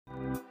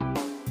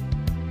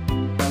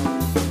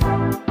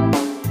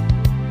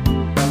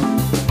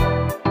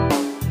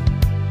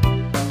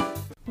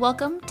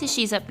Welcome to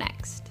She's Up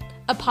Next,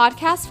 a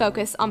podcast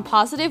focused on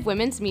positive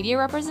women's media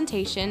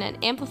representation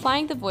and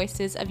amplifying the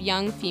voices of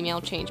young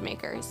female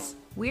changemakers.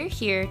 We're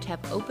here to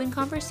have open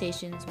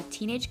conversations with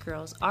teenage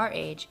girls our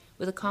age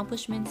with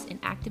accomplishments in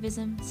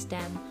activism,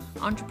 STEM,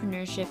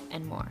 entrepreneurship,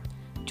 and more.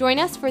 Join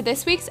us for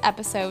this week's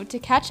episode to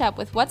catch up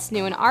with what's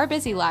new in our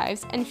busy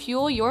lives and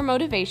fuel your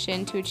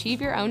motivation to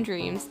achieve your own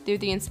dreams through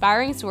the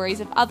inspiring stories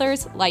of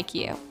others like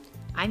you.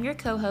 I'm your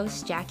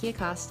co-host, Jackie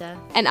Acosta.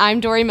 And I'm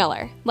Dory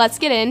Miller. Let's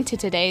get into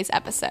today's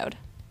episode.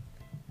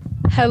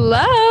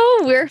 Hello,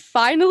 we're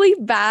finally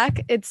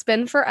back. It's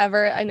been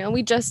forever. I know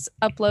we just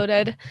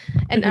uploaded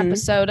an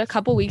episode a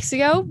couple weeks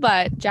ago,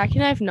 but Jackie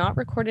and I have not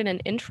recorded an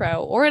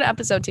intro or an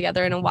episode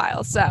together in a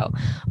while. So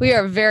we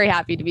are very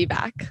happy to be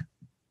back.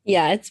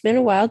 Yeah, it's been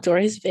a while.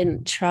 Dory's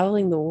been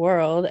traveling the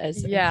world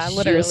as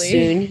literally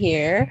soon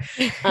here.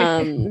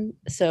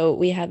 So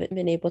we haven't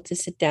been able to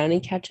sit down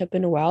and catch up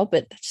in a while,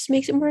 but that just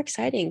makes it more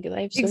exciting because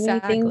I have so many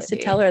things to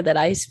tell her that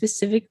I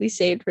specifically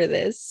saved for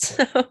this.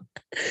 So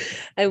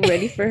I'm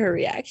ready for her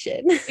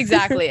reaction.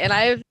 Exactly.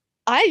 And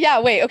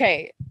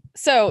okay.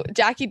 So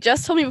Jackie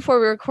just told me before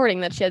we were recording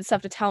that she had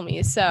stuff to tell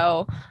me.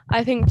 So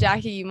I think,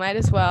 Jackie, you might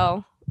as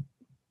well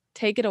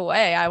take it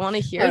away. I want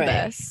to hear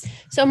this.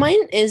 So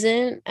mine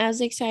isn't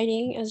as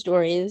exciting as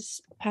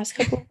Dory's past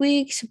couple of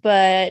weeks,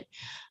 but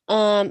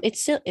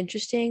it's still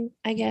interesting,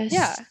 I guess.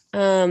 Yeah.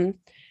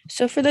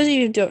 So for those of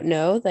you who don't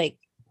know, like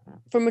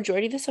for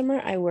majority of the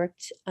summer, I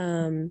worked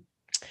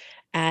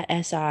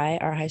at SI,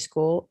 our high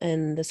school,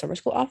 in the summer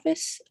school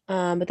office.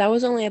 But that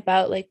was only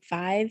about like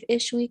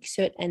 5-ish weeks.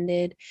 So it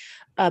ended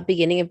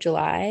beginning of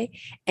July.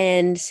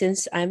 And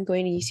since I'm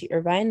going to UC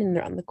Irvine and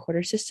they're on the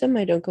quarter system,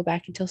 I don't go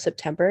back until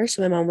September.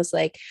 So my mom was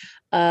like,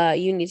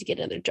 you need to get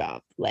another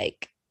job.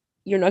 Like,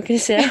 you're not going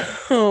to sit at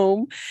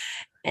home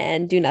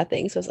and do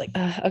nothing. So I was like,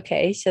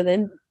 okay. So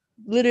then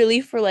literally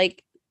for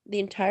like the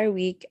entire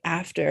week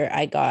after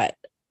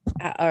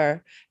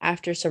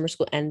after summer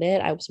school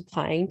ended, I was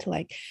applying to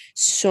like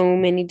so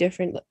many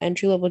different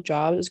entry-level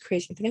jobs. It was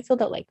crazy. I think I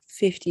filled out like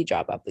 50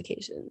 job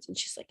applications. And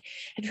she's like,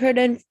 have you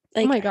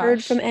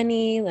heard from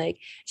any like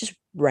just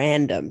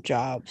random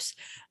jobs?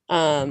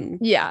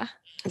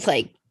 It's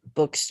like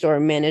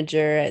bookstore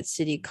manager at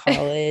City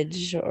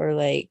College or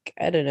like,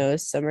 I don't know,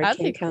 summer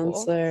camp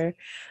counselor.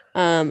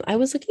 I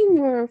was looking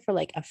more for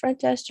like a front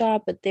desk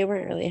job, but they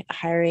weren't really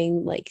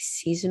hiring like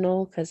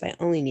seasonal because I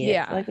only needed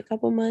it for like a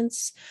couple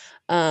months.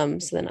 So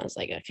then I was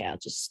like, okay, I'll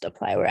just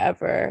apply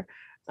wherever.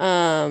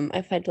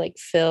 I've had like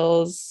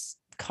Phil's,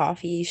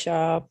 coffee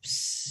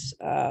shops,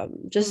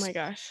 just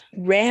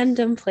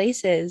random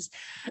places.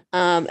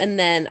 And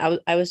then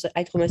I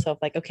told myself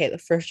like, okay, the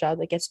first job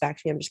that gets back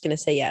to me, I'm just gonna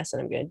say yes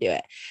and I'm gonna do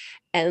it.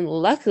 And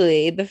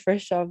luckily the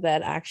first job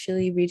that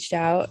actually reached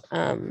out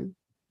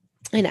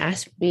and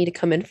asked me to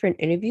come in for an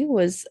interview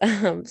was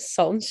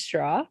Salt and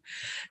Straw.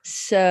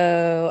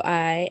 So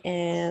I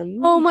am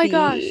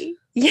gosh.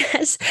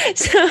 Yes.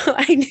 So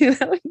I knew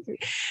that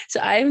so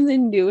I'm the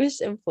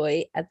newest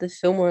employee at the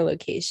Fillmore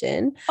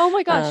location. Oh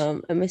my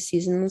gosh. I'm a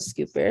seasonal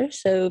scooper.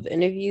 So if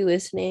any of you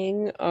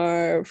listening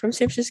are from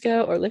San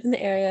Francisco or live in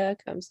the area,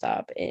 come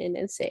stop in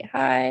and say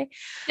hi.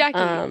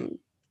 Jackie,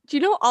 do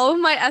you know all of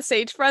my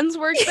SH friends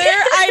work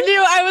there? I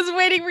knew I was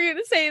waiting for you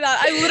to say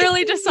that. I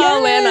literally just saw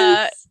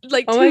Alana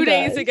like 2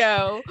 days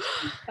ago.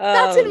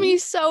 That's gonna be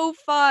so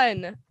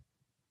fun.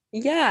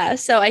 Yeah,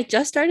 so I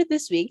just started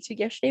this week. So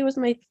yesterday was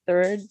my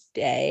 3rd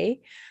day.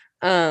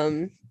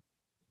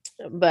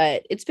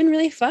 But it's been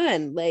really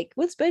fun. Like,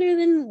 what's better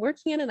than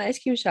working at an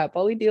ice cream shop?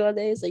 All we do all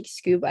day is like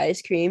scoop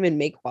ice cream and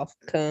make waffle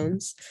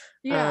cones.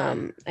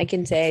 I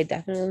can say I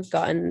definitely have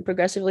gotten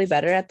progressively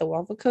better at the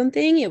waffle cone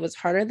thing. It was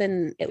harder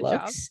than it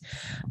looks.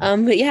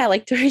 But yeah,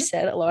 like Dory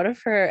said, a lot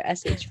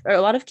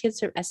of kids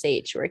from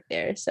SH work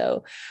there.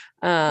 So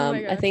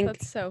I think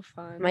that's so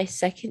fun. My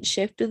second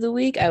shift of the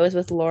week, I was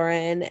with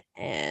Lauren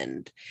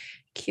and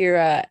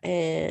Kira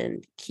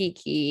and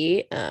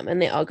Kiki,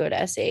 and they all go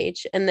to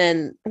SH. And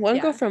then one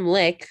girl from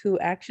Lick who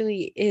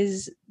actually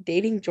is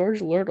dating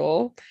George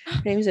Lurtle.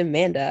 Her name is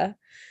Amanda.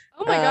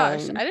 Oh my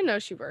gosh, I didn't know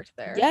she worked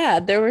there. Yeah,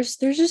 there's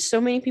just so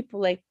many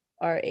people like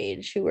our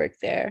age who work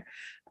there.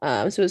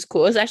 So it was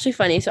cool. It was actually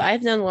funny. So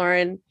I've known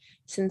Lauren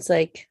since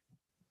like,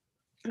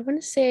 I want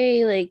to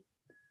say like,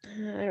 I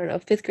don't know,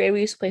 5th grade.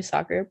 We used to play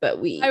soccer, but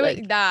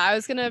I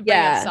was gonna bring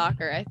up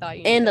soccer. I thought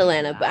you and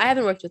Alana, but I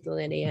haven't worked with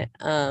Alana yet.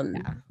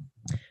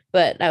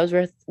 But I was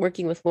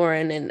working with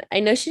Lauren, and I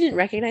know she didn't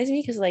recognize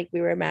me because like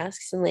we wear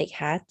masks and like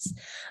hats.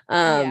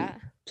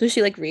 So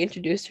she like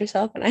reintroduced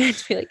herself, and I had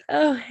to be like,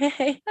 "Oh,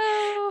 hey,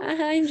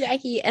 I'm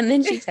Jackie." And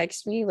then she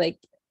texted me like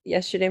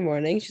yesterday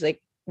morning. She's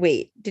like,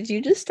 "Wait, did you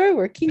just start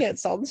working at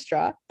Salt and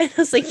Straw?" And I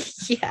was like,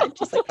 "Yeah."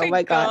 She's like, "Oh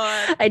my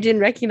god, I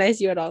didn't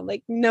recognize you at all." I'm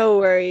like, "No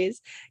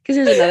worries," because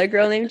there's another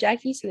girl named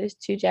Jackie, so there's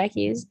 2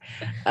 Jackies.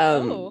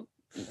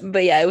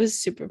 But yeah, it was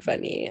super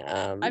funny.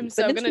 I'm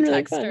so gonna really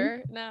text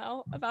her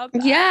now about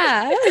that.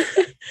 Yeah.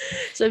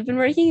 So I've been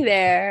working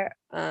there.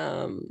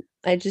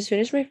 I just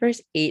finished my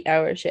first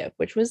 8-hour shift,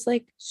 which was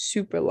like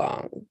super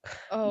long.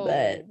 Oh,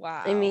 but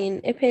wow. I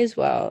mean, it pays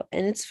well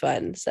and it's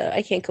fun, so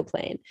I can't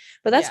complain.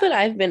 But that's what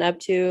I've been up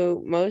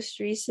to most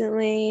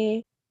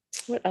recently.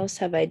 What else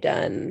have I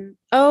done?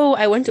 Oh,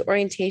 I went to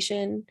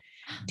orientation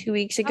 2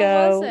 weeks ago.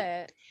 How was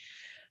it?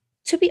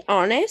 To be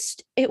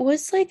honest, it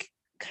was like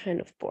kind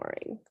of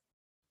boring.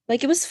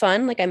 Like it was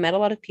fun. Like I met a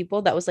lot of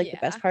people. That was like the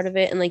best part of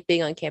it. And like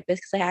being on campus,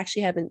 because I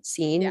actually haven't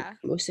seen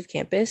most of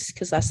campus.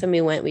 Because last time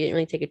we went, we didn't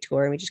really take a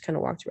tour and we just kind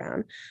of walked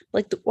around.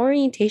 Like the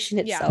orientation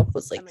itself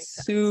was like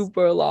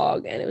super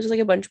long, and it was just like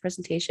a bunch of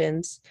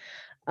presentations.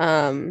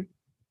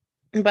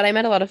 But I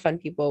met a lot of fun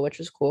people, which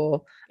was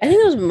cool. I think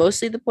that was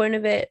mostly the point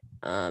of it.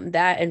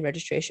 That and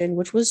registration,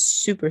 which was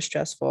super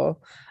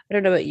stressful. I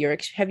don't know about your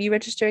have you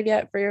registered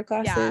yet for your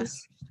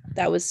classes?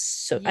 That was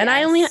so and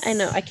I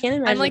know I can't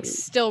imagine. I'm like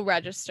still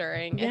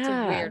registering. It's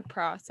a weird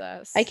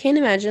process. I can't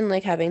imagine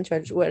like having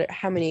to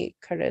how many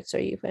credits are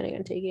you planning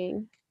on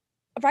taking?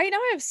 Right now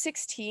I have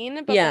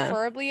 16, but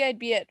preferably I'd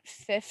be at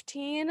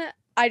 15.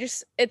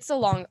 It's a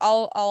long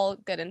I'll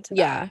get into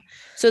that.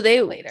 So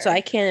later. So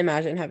I can't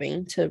imagine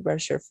having to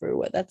register for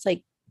what that's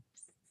like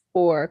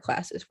 4 or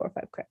 5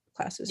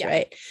 classes,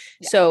 right?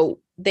 So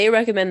they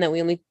recommend that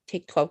we only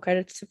take 12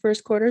 credits the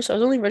first quarter. So I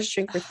was only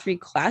registering for 3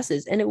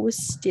 classes, and it was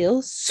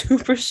still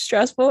super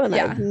stressful, and I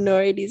have no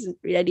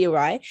idea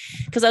why.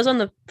 Because I was on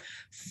the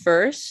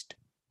first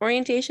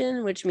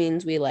orientation, which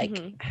means we like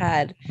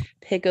had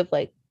pick of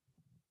like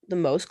the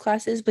most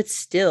classes, but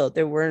still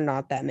there were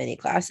not that many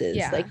classes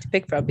like to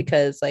pick from,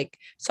 because like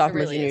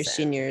sophomores, juniors,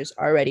 seniors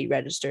already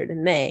registered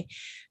in May.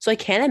 So I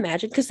can't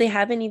imagine, because they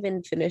haven't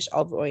even finished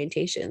all the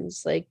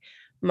orientations. Like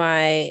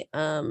my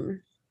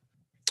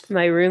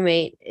my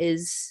roommate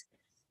is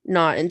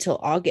not until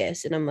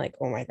August, and I'm like,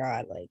 oh my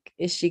god, like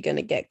is she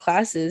gonna get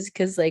classes?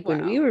 Because like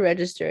when we were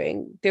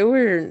registering, there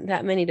weren't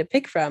that many to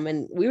pick from,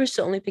 and we were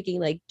still only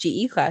picking like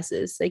GE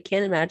classes. So I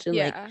can't imagine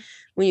like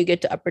when you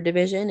get to upper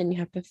division and you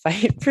have to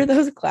fight for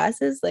those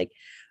classes, like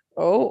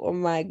oh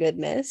my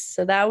goodness.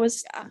 So that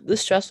was the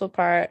stressful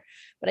part,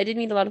 but I did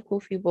meet a lot of cool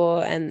people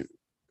and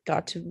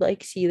got to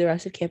like see the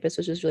rest of campus,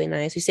 which was really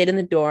nice. We stayed in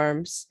the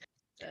dorms.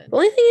 The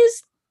only thing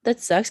is that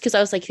sucks, because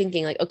I was like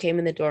thinking like, okay, I'm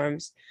in the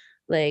dorms,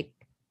 like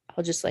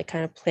I'll just like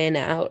kind of plan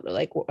out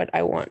like what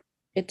I want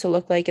it to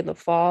look like in the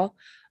fall.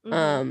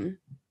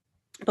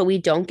 But we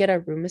don't get our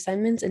room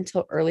assignments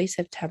until early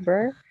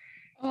September,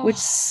 which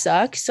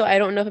sucks. So I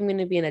don't know if I'm going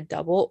to be in a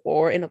double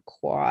or in a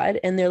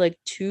quad, and they're like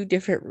 2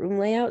 different room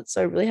layouts.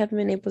 So I really haven't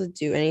been able to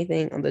do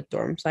anything on the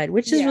dorm side,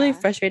 which is really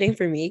frustrating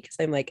for me, because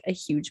I'm like a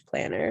huge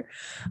planner.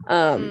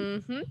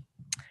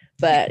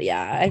 But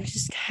I've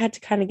just had to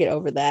kind of get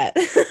over that.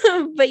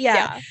 But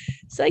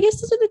so I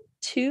guess those are the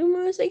 2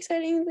 most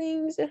exciting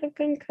things that have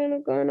been kind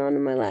of going on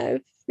in my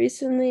life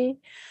recently.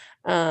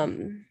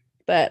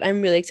 But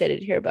I'm really excited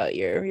to hear about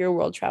your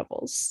world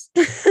travels.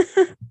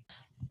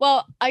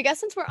 Well, I guess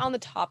since we're on the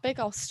topic,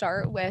 I'll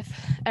start with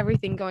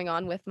everything going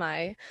on with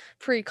my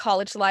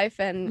pre-college life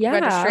and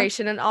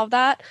registration and all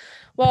that.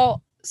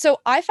 Well,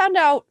 so I found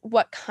out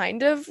what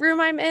kind of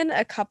room I'm in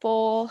a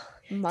couple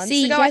months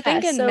ago, I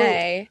think in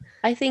May.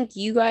 I think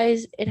you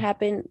guys, it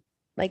happened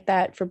like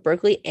that for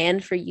Berkeley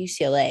and for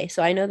UCLA.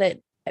 So I know that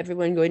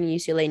everyone going to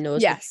UCLA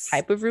knows what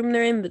type of room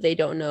they're in, but they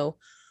don't know,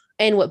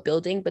 and what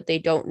building, but they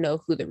don't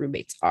know who the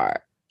roommates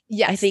are.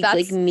 I think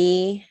like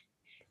me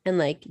and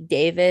like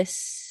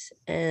Davis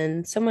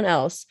and someone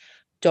else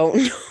don't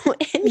know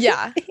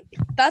anything.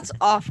 That's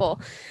awful.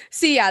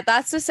 See,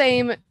 that's the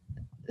same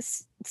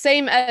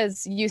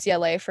as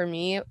UCLA for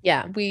me.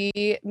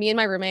 Me and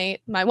my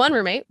roommate, my one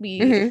roommate,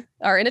 we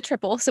are in a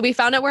triple. So we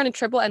found out we're in a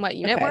triple and what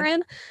unit we're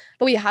in,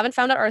 but we haven't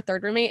found out our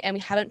third roommate, and we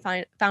haven't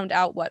found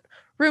out what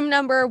room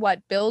number,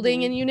 what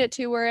building in unit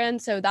 2 we're in.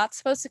 So that's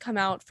supposed to come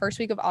out first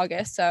week of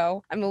August.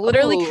 So I'm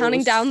literally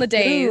counting down the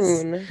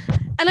days.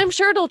 And I'm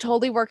sure it'll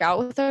totally work out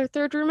with our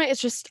third roommate.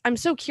 It's just, I'm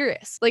so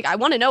curious. Like, I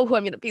want to know who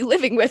I'm going to be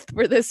living with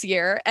for this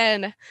year.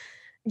 And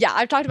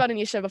I've talked about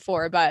Anisha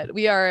before, but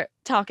we are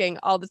talking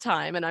all the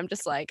time. And I'm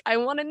just like, I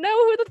want to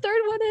know who the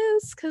third one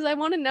is, because I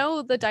want to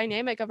know the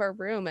dynamic of our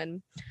room.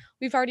 And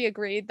we've already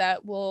agreed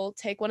that we'll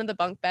take one of the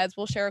bunk beds.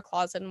 We'll share a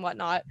closet and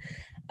whatnot.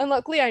 And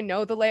luckily, I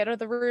know the layout of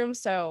the room,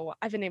 so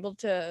I've been able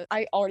to,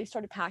 I already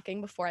started packing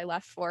before I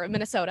left for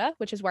Minnesota,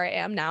 which is where I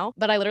am now.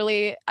 But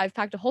I've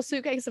packed a whole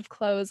suitcase of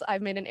clothes.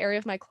 I've made an area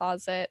of my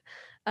closet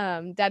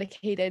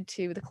dedicated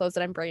to the clothes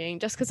that I'm bringing,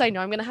 just because I know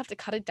I'm going to have to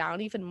cut it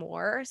down even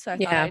more. So I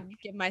thought I'd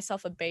give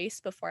myself a base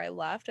before I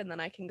left, and then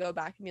I can go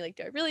back and be like,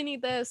 do I really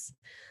need this?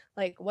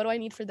 Like, what do I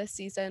need for this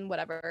season?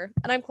 Whatever.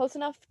 And I'm close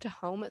enough to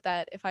home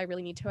that if I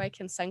really need to, I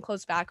can send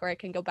clothes back, or I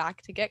can go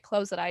back to get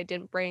clothes that I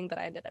didn't bring that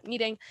I ended up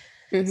needing,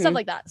 stuff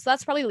like that. So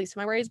that's probably the least of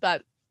my worries.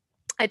 But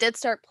I did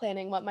start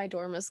planning what my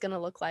dorm is going to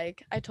look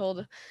like. I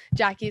told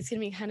Jackie it's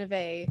going to be kind of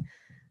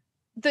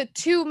the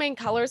 2 main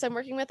colors I'm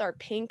working with are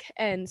pink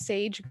and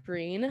sage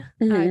green.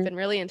 I've been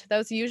really into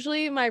those.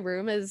 Usually my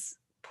room is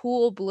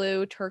cool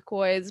blue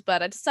turquoise,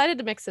 but I decided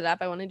to mix it up.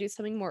 I want to do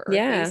something more earthy.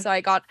 Yeah. So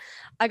I got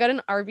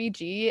an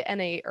RBG and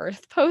a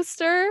earth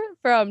poster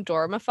from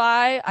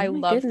Dormify. I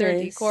love their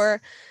decor.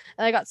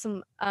 And I got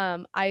some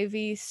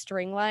ivy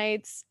string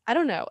lights. I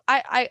don't know.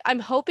 I'm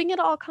hoping it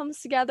all comes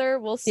together.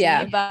 We'll see,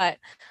 but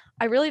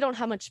I really don't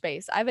have much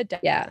space. I have a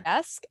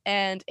desk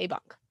and a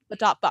bunk. The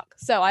top bunk.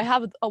 So I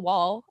have a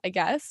wall, I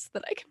guess,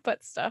 that I can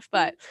put stuff,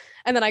 but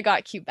and then I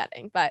got cute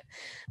bedding, but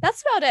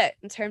that's about it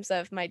in terms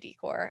of my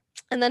decor.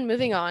 And then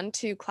moving on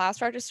to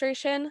class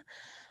registration,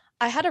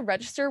 I had to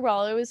register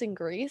while I was in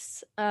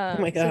Greece. Oh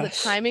my gosh. So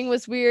the timing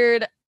was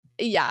weird.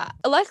 Yeah.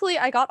 Luckily,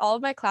 I got all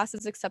of my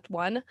classes except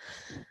one.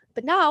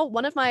 But now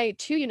one of my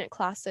 2-unit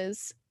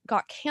classes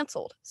got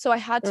canceled. So I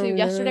had to,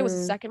 yesterday was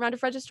the second round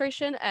of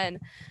registration, and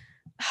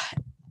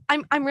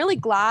I'm really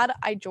glad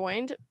I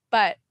joined,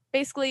 but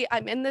basically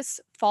I'm in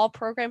this fall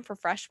program for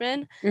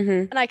freshmen,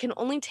 and I can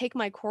only take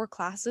my core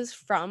classes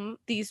from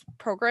these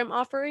program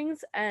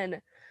offerings.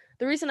 And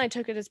the reason I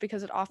took it is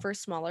because it offers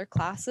smaller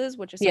classes,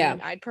 which is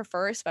something I'd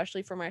prefer,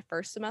 especially for my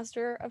first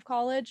semester of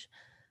college.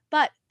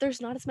 But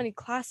there's not as many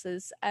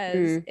classes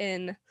as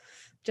in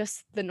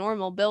just the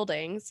normal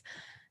buildings.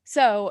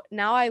 So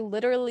now I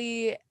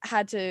literally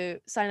had to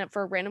sign up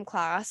for a random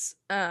class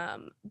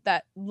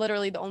that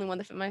literally the only one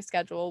that fit my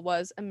schedule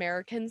was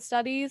American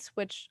Studies,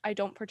 which I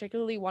don't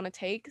particularly want to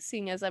take,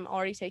 seeing as I'm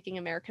already taking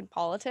American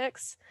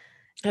Politics.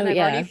 And I've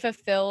already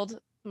fulfilled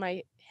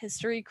my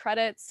history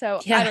credits.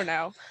 So I don't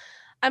know.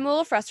 I'm a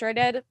little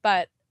frustrated,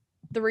 but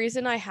the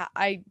reason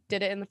I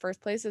did it in the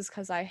first place is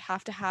because I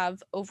have to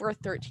have over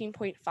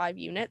 13.5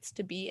 units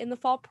to be in the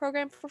fall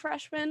program for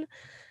freshmen.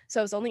 So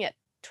I was only at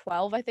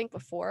 12, I think,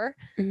 before.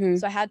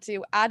 So I had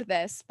to add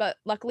this, but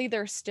luckily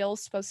they're still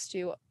supposed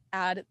to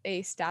add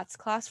a stats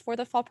class for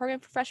the fall program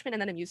for freshmen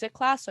and then a music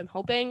class. So I'm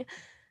hoping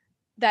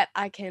that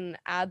I can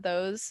add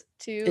those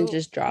two. And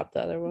just drop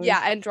the other one.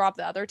 Yeah, and drop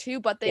the other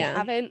two, but they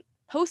haven't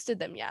posted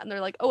them yet. And they're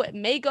like, oh, it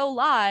may go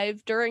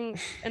live during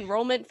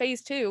enrollment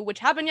phase 2, which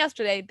happened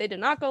yesterday. They did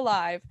not go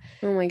live.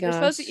 Oh my gosh. They're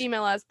supposed to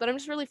email us, but I'm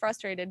just really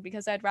frustrated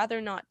because I'd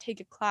rather not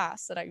take a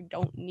class that I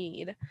don't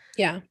need.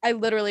 Yeah. I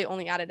literally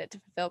only added it to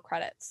fulfill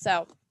credits.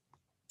 So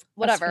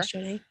whatever.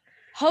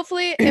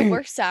 Hopefully it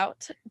works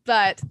out,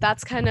 but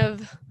that's kind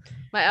of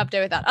my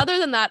update with that. Other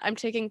than that, I'm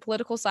taking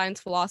political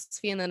science,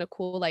 philosophy, and then a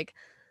cool like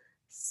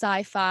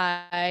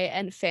sci-fi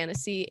and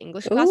fantasy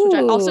English class, which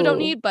I also don't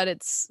need, but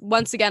it's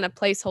once again a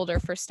placeholder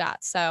for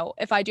stats. So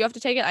if I do have to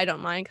take it, I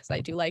don't mind because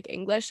I do like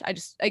English. I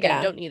just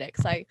don't need it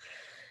because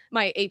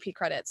my AP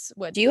credits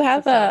would. Do you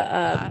have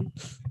a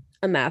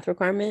math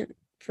requirement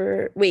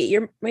for? Wait,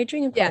 you're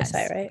majoring in poli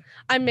sci, right?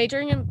 I'm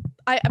majoring in.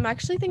 I'm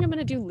actually think I'm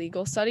gonna do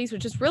legal studies,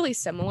 which is really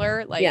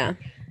similar. Like,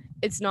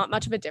 it's not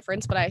much of a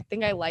difference, but I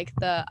think I like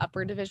the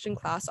upper division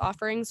class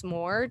offerings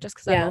more, just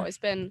because I've always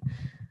been.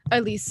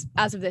 At least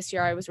as of this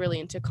year, I was really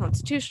into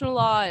constitutional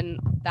law and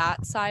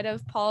that side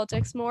of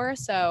politics more.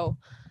 So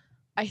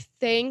I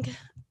think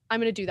I'm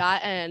going to do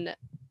that. And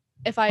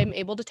if I'm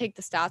able to take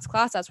the stats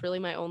class, that's really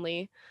my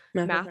only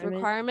math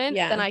requirement.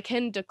 Then I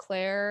can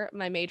declare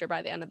my major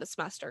by the end of the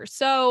semester.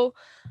 So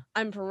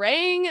I'm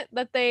praying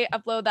that they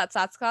upload that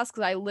stats class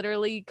because I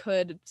literally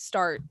could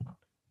start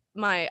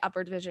my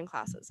upper division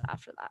classes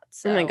after that.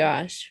 So, oh my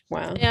gosh.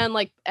 Wow.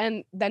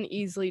 And then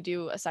easily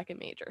do a second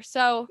major.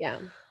 So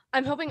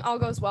I'm hoping all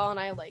goes well and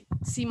I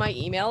see my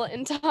email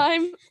in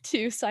time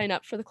to sign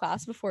up for the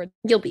class before.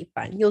 You'll be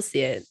fine. You'll see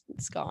it.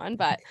 It's gone.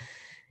 But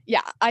yeah,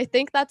 I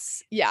think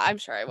I'm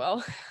sure I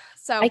will.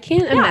 So I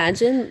can't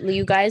imagine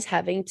you guys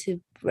having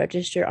to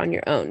register on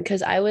your own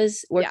because I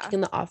was working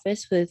in the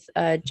office with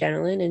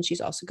Jenilyn, and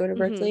she's also going to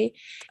Berkeley.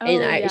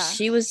 And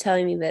she was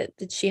telling me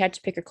that she had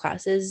to pick her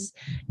classes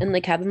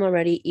and have them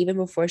already even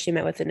before she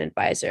met with an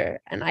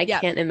advisor. And I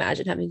can't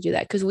imagine having to do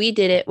that because we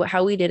did it.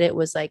 How we did it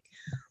was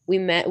we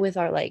met with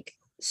our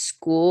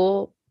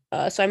school.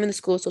 So I'm in the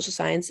School of Social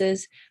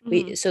Sciences.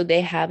 So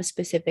they have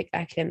specific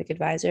academic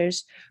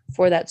advisors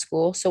for that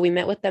school. So we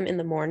met with them in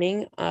the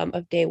morning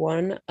of day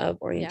 1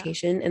 of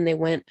orientation, and they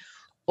went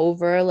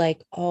over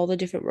all the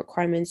different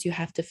requirements you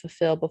have to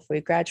fulfill before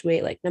you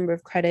graduate, number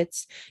of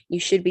credits you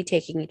should be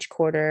taking each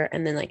quarter,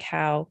 and then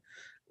how.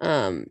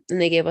 And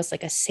they gave us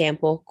a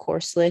sample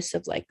course list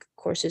of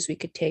courses we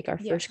could take our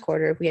first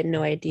quarter if we had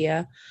no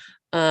idea.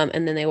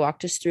 And then they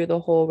walked us through the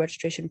whole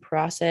registration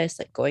process,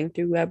 going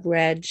through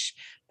WebReg,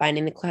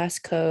 finding the class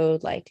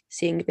code,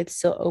 seeing if it's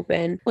still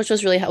open, which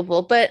was really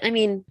helpful. But I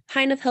mean,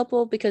 kind of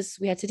helpful because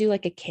we had to do a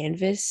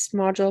Canvas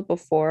module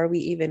before we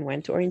even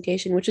went to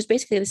orientation, which was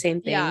basically the same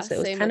thing. So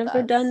it was kind of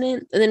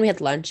redundant. And then we had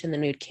lunch, and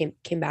then we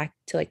came back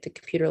to the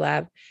computer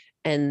lab,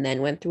 and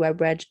then went through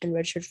WebReg and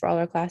registered for all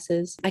our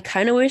classes. I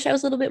kind of wish I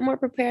was a little bit more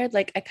prepared.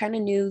 I kind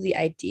of knew the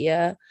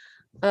idea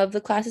of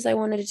the classes I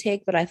wanted to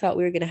take, but I thought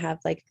we were going to have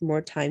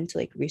more time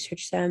to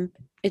research them.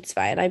 It's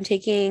fine. I'm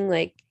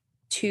taking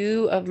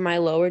 2 of my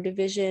lower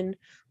division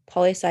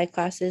poli-sci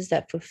classes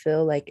that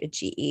fulfill a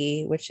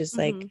GE, which is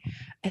I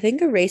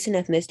think a race and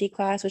ethnicity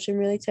class, which I'm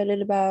really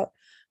excited about.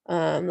 The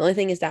only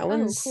thing is that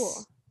one's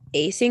cool.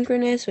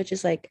 asynchronous, which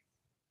is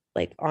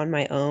like on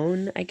my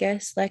own, I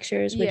guess,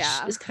 lectures, which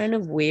is kind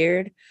of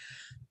weird.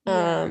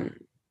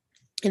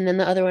 And then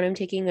the other one I'm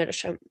taking that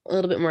I'm a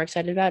little bit more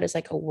excited about is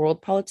like a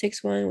world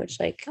politics one,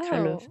 which like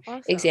kind of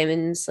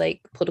examines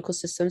like political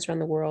systems around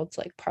the world,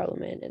 so like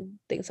parliament and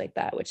things like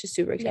that, which is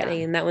super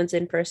exciting. And that one's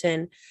in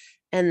person.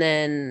 And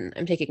then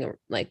I'm taking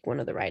like one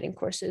of the writing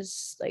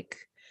courses, like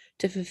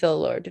to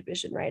fulfill lower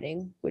division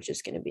writing, which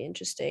is going to be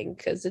interesting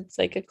because it's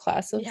like a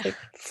class of like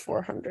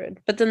 400.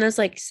 But then there's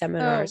like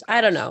seminars.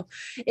 I don't know.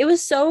 It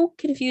was so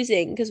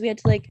confusing because we had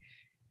to like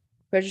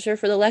register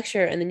for the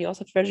lecture and then you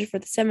also have to register for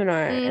the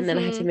seminar, and then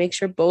I had to make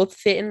sure both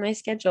fit in my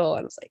schedule.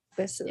 I was like,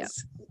 this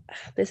is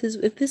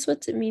if this is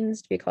what it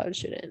means to be a college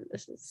student,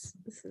 this is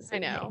I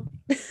know.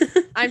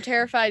 I'm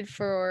terrified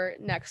for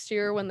next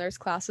year when there's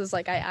classes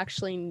like I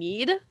actually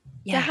need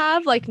to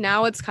have. Like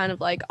now it's kind of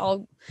like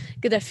I'll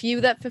get a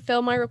few that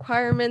fulfill my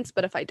requirements,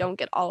 but if I don't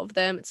get all of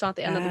them, it's not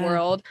the end of the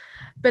world.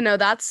 But no,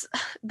 that's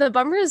the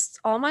bummer is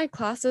all my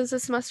classes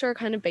this semester are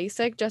kind of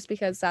basic just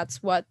because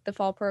that's what the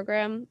fall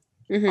program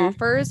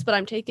offers. But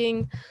I'm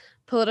taking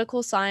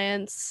political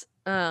science,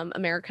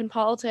 American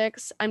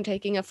politics. I'm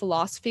taking a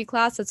philosophy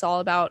class that's all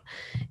about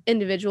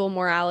individual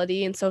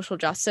morality and social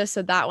justice.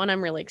 So that one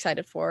I'm really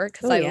excited for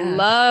because I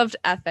loved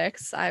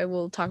ethics. I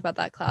will talk about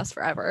that class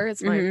forever.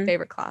 It's my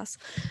favorite class.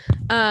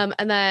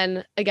 And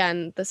then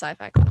again, the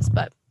sci-fi class.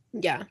 But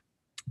yeah,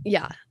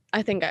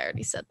 I think I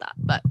already said that,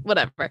 but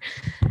whatever.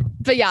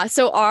 But yeah,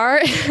 so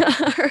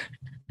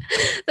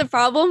the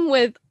problem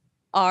with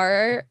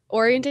our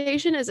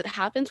orientation is it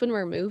happens when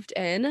we're moved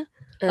in.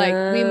 Like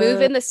we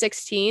move in the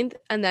 16th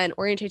and then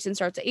orientation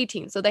starts at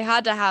 18th. So they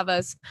had to have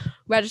us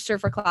register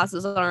for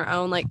classes on our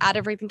own, like add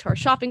everything to our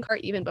shopping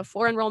cart even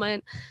before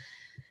enrollment.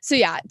 So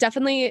yeah,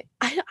 definitely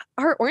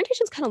our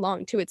orientation is kind of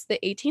long too. It's the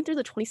 18th through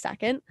the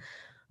 22nd.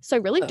 So I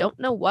really don't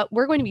know what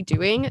we're going to be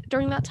doing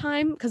during that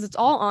time because it's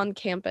all on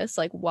campus.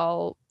 Like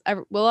we'll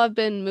have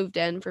been moved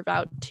in for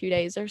about 2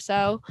 days or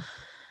so.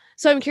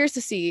 So I'm curious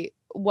to see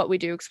what we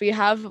do because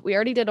we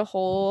already did a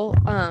whole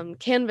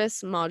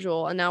Canvas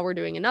module and now we're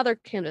doing another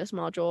Canvas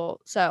module.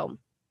 So I'm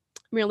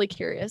really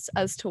curious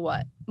as to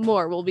what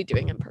more we'll be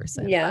doing in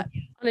person. But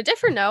on a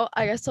different note,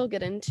 I guess I'll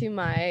get into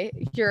my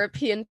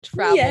European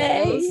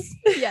travels.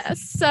 Yes.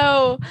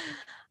 So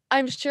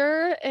I'm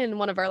sure in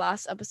one of our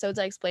last episodes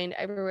I explained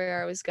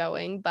everywhere I was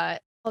going,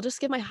 but I'll just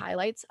give my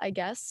highlights, I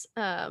guess.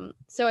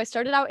 So I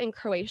started out in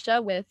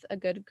Croatia with a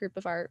good group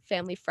of our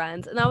family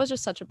friends, and that was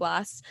just such a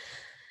blast.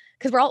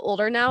 Because we're all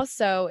older now,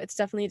 so it's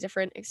definitely a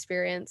different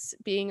experience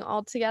being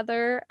all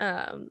together,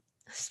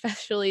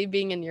 especially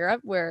being in Europe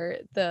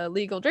where the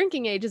legal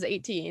drinking age is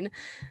 18.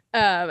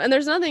 And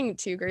there's nothing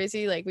too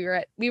crazy. Like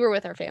we were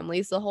with our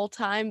families the whole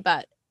time,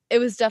 but it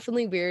was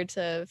definitely weird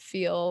to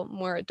feel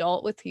more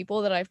adult with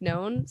people that I've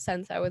known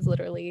since I was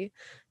literally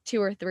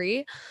 2 or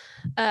 3.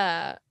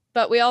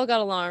 But we all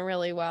got along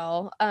really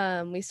well.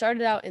 We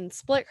started out in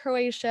Split,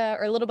 Croatia,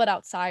 or a little bit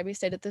outside. We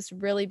stayed at this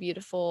really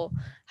beautiful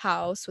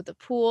house with a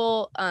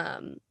pool.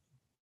 And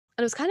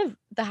it was kind of,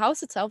 the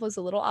house itself was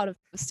a little out of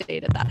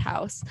state at that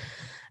house.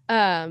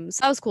 So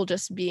that was cool,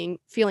 just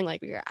feeling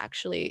like we were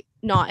actually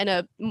not in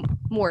a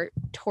more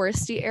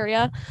touristy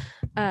area.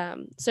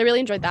 So I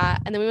really enjoyed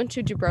that. And then we went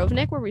to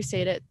Dubrovnik where we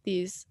stayed at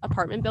these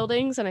apartment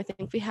buildings. And I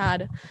think we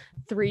had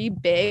 3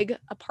 big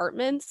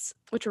apartments,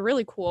 which were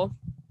really cool.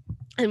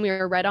 And we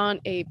were right on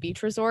a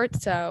beach resort,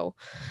 so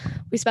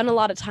we spent a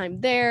lot of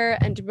time there.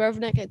 And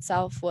Dubrovnik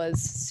itself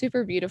was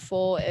super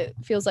beautiful. It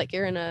feels like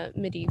you're in a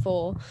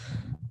medieval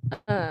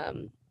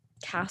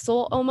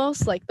castle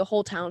almost, like the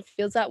whole town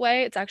feels that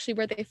way. It's actually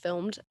where they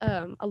filmed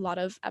a lot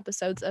of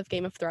episodes of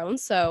Game of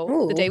Thrones.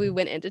 So the day we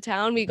went into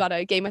town, we got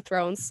a Game of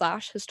Thrones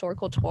 /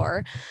 historical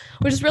tour,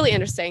 which is really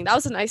interesting. That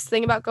was a nice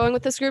thing about going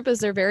with this group is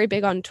they're very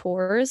big on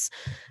tours.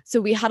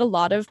 So we had a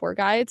lot of tour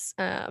guides.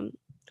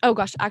 Oh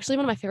gosh, actually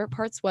one of my favorite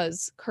parts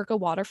was Krka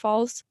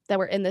waterfalls that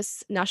were in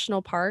this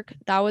national park.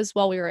 That was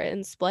while we were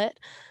in Split.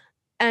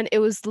 And it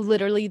was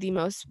literally the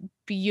most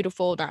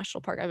beautiful national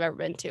park I've ever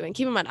been to. And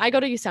keep in mind, I go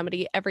to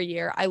Yosemite every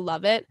year. I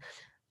love it.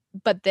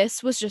 But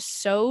this was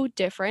just so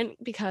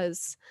different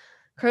because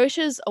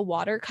Croatia is a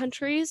water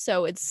country,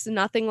 so it's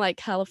nothing like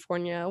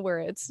California where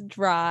it's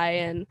dry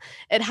and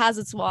it has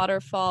its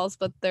waterfalls,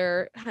 but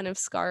they're kind of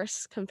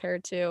scarce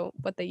compared to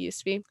what they used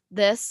to be.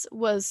 This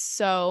was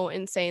so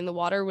insane. The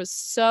water was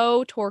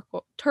so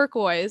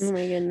turquoise. Oh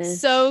my goodness.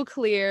 So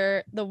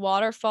clear. The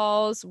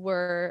waterfalls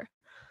were,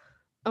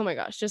 oh my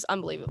gosh, just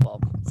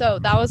unbelievable. So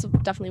that was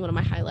definitely one of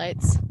my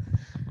highlights.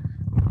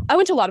 I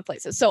went to a lot of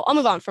places, so I'll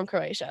move on from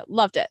Croatia.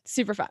 Loved it.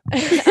 Super fun.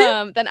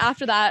 Then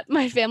after that,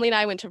 my family and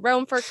I went to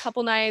Rome for a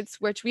couple nights,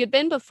 which we had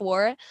been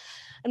before.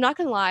 I'm not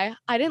going to lie,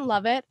 I didn't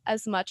love it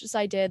as much as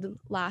I did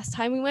last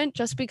time we went,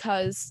 just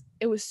because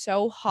it was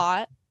so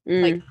hot,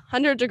 like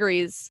 100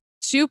 degrees,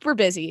 super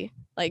busy.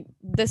 Like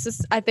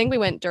I think we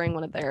went during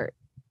one of their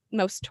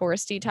most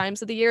touristy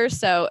times of the year,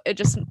 so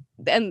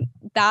and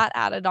that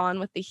added on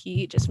with the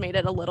heat just made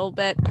it a little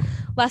bit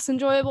less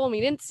enjoyable.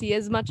 We didn't see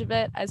as much of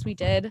it as we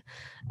did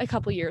a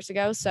couple years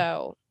ago,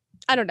 so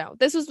I don't know.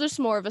 This was just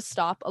more of a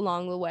stop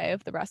along the way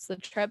of the rest of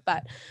the trip,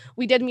 but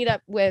we did meet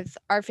up with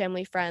our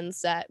family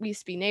friends that we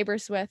used to be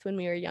neighbors with when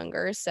we were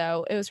younger.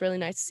 So it was really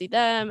nice to see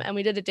them. And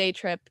we did a day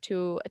trip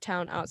to a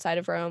town outside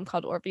of Rome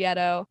called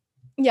Orvieto.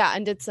 Yeah,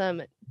 and did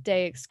some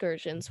day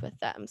excursions with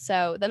them.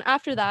 So then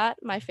after that,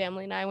 my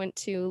family and I went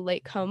to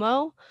Lake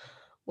Como,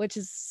 which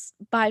is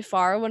by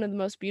far one of the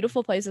most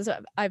beautiful places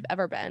I've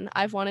ever been.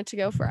 I've wanted to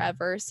go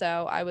forever,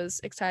 so I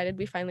was excited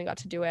we finally got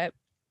to do it.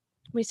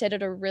 We stayed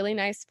at a really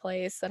nice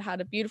place that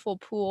had a beautiful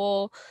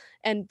pool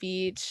and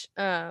beach.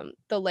 The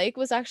lake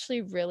was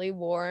actually really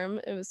warm.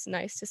 It was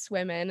nice to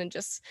swim in, and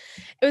just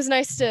it was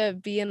nice to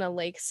be in a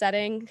lake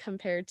setting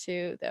compared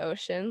to the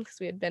ocean, because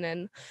we had been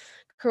in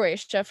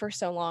Croatia for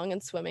so long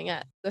and swimming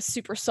at the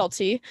super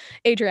salty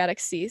Adriatic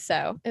Sea.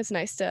 So it's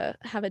nice to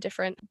have a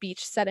different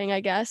beach setting, I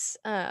guess.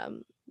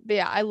 But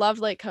yeah, I love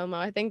Lake Como.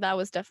 I think that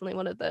was definitely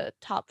one of the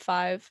top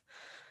 5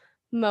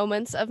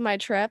 moments of my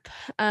trip.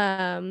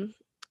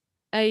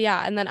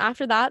 Yeah, and then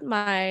after that,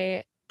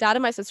 my dad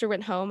and my sister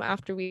went home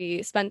after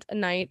we spent a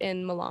night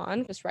in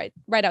Milan, just right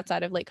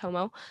outside of Lake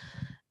Como.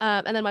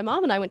 And then my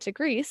mom and I went to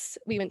Greece.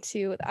 We went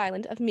to the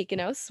island of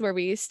Mykonos, where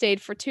we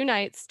stayed for 2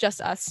 nights, just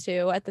us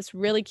two, at this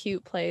really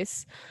cute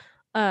place.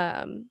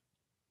 Um,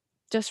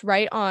 just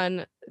right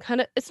on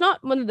it's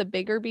not one of the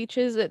bigger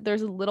beaches.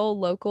 There's a little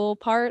local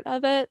part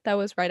of it that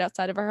was right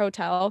outside of our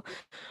hotel,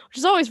 which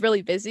is always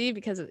really busy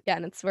because,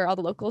 again, it's where all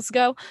the locals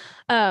go.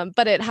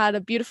 But it had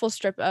a beautiful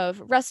strip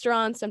of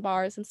restaurants and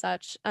bars and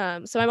such.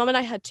 So my mom and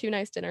I had 2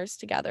 nice dinners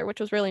together, which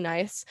was really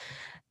nice.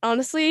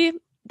 Honestly,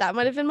 that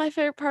might have been my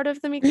favorite part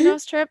of the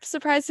Mykonos trip,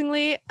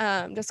 surprisingly,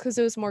 just because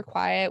it was more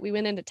quiet. We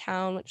went into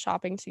town, went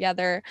shopping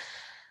together.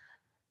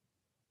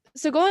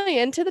 So going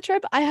into the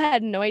trip, I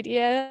had no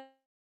idea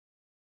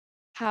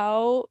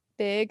how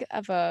big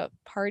of a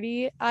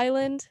party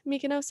island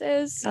Mykonos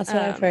is. That's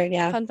what I've heard,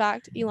 yeah. Fun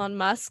fact, Elon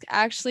Musk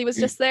actually was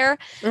just there.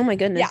 Oh my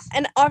goodness. Yeah,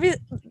 and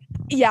obviously,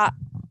 yeah,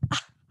 I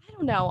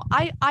don't know.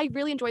 I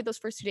really enjoyed those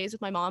first 2 days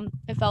with my mom.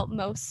 It felt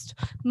most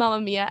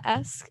Mamma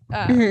Mia-esque.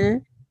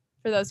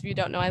 For those of you who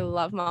don't know, I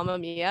love Mamma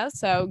Mia.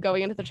 So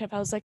going into the trip, I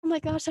was like, oh my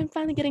gosh, I'm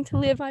finally getting to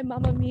live my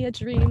Mamma Mia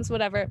dreams,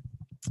 whatever.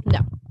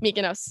 No,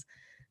 Mykonos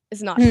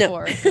is not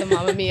for the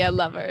Mamma Mia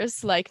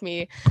lovers like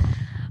me.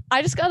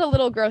 I just got a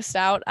little grossed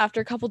out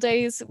after a couple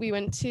days. We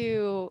went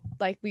to,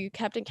 we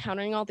kept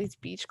encountering all these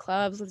beach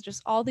clubs with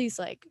just all these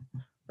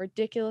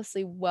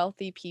ridiculously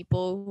wealthy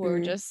people who were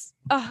just,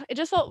 it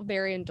just felt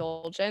very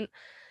indulgent.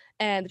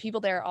 And the people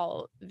there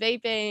all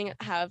vaping,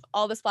 have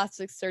all this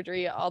plastic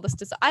surgery, all this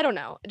I don't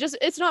know.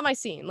 It's not my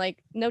scene.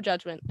 No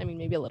judgment. I mean,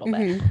 maybe a little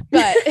bit,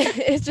 but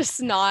it's just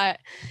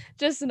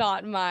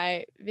not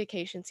my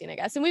vacation scene, I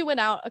guess. And we went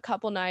out a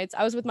couple nights.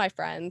 I was with my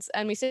friends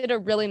and we stayed at a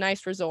really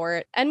nice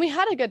resort and we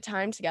had a good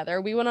time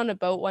together. We went on a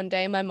boat one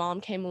day. My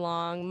mom came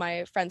along.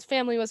 My friend's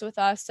family was with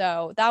us.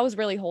 So that was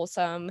really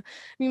wholesome.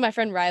 Me and my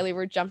friend Riley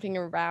were jumping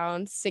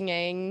around,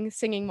 singing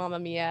Mamma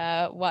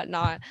Mia,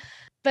 whatnot.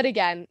 But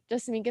again,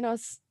 just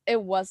Mykonos, it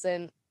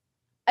wasn't.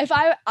 If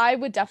I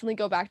would definitely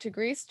go back to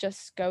Greece,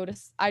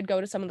 I'd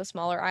go to some of the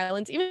smaller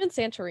islands. Even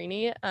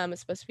Santorini is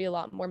supposed to be a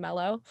lot more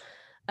mellow.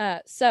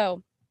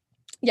 So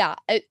yeah,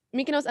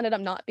 Mykonos ended up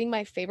not being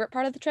my favorite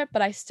part of the trip,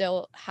 but I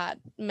still had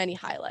many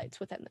highlights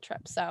within the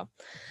trip. So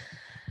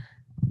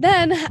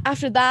then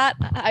after that,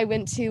 I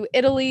went to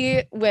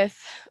Italy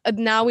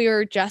now we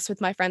were just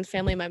with my friend's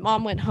family. My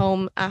mom went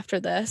home after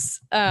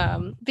this.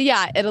 But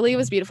yeah, Italy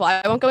was beautiful.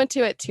 I won't go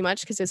into it too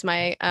much because it's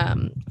my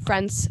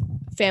friend's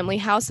family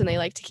house and they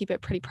like to keep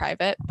it pretty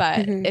private, but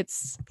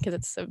it's because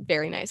it's a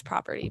very nice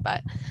property.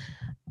 But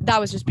that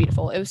was just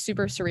beautiful. It was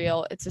super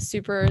surreal. It's a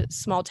super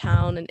small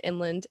town in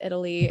inland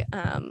Italy,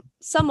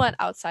 somewhat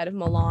outside of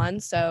Milan,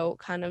 so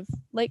kind of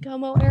Lake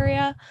Como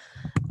area.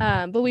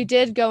 But we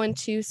did go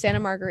into Santa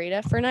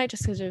Margherita for a night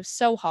just because it was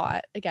so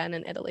hot, again,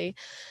 in Italy.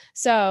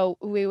 So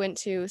we went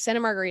to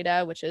Santa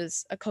Margherita, which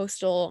is a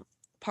coastal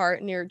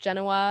part near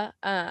Genoa,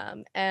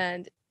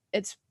 and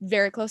it's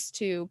very close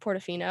to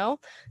Portofino.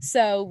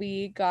 So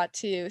we got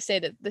to stay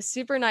at the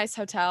super nice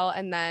hotel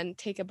and then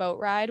take a boat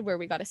ride where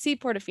we got to see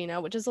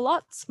Portofino, which is a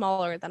lot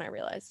smaller than I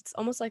realized. It's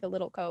almost like a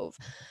little cove.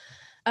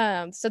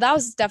 So that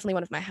was definitely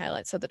one of my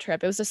highlights of the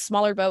trip. It was a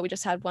smaller boat. We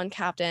just had one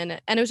captain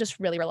and it was just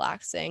really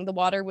relaxing. The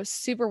water was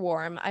super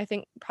warm. I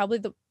think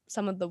probably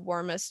some of the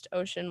warmest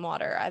ocean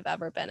water I've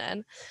ever been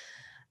in.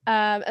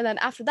 And then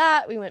after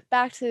that, we went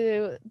back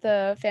to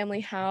the family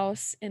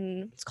house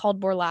it's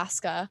called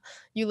Borlasca.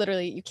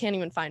 You can't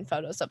even find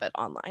photos of it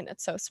online.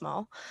 It's so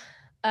small.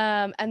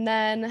 And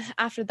then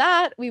after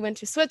that, we went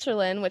to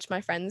Switzerland, which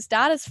my friend's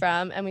dad is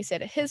from, and we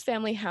stayed at his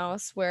family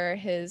house where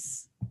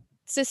his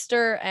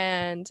sister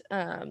and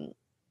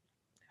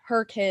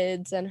her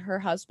kids and her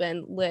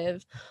husband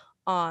live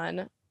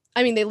on.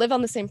 I mean, they live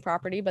on the same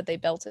property, but they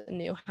built a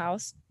new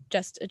house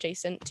just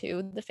adjacent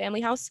to the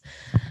family house.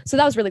 So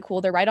that was really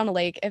cool. They're right on a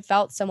lake. It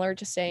felt similar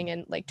to staying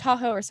in Lake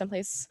Tahoe or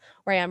someplace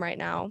where I am right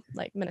now,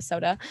 like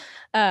Minnesota.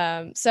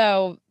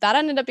 So that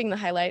ended up being the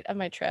highlight of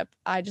my trip.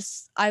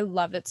 I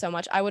loved it so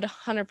much. I would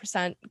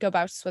 100% go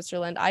back to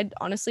Switzerland. I'd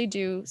honestly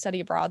do study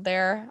abroad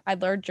there. I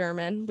learned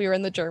German. We were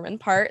in the German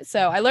part,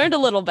 so I learned a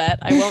little bit.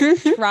 I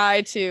won't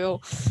try to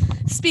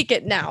speak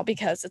it now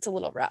because it's a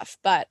little rough,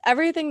 but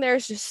everything there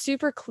is just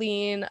super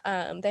clean.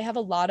 They have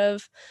a lot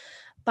of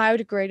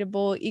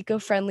biodegradable,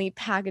 eco-friendly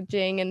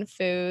packaging and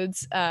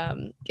foods.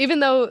 Even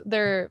though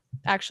their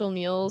actual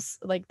meals,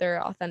 like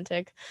their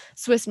authentic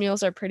Swiss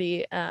meals, are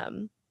pretty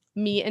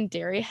meat and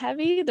dairy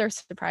heavy, they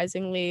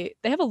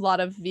have a lot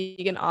of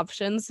vegan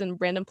options in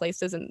random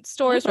places and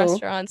stores,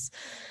 restaurants.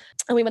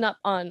 And we went up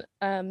on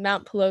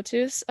Mount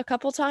Pilatus a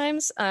couple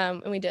times,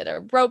 and we did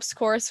a ropes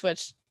course,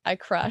 which I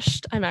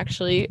crushed. I'm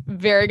actually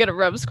very good at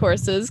ropes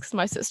courses because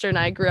my sister and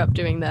I grew up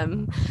doing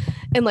them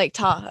in Lake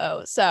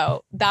Tahoe.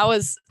 So that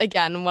was,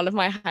 again, one of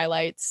my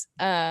highlights.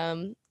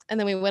 And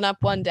then we went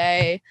up one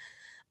day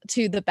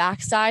to the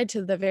backside,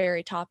 to the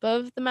very top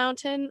of the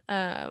mountain.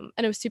 And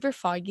it was super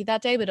foggy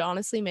that day, but it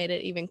honestly made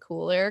it even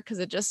cooler because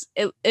it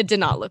did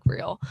not look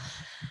real.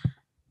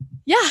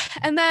 Yeah.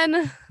 And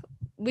then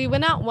we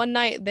went out one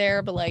night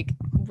there, but like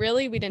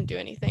really we didn't do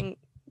anything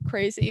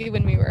crazy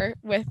when we were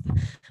with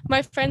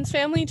my friend's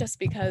family, just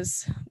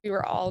because we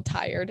were all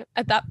tired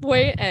at that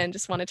point and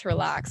just wanted to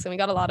relax. And we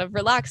got a lot of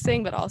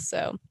relaxing, but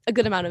also a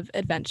good amount of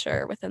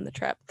adventure within the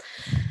trip.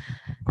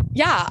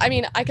 Yeah, I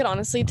mean, I could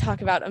honestly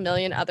talk about a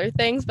million other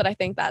things, but I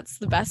think that's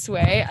the best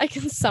way I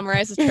can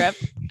summarize a trip.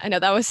 I know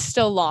that was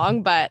still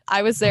long, but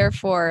I was there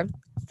for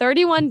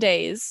 31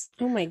 days.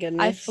 Oh my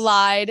goodness. I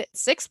flied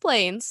 6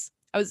 planes.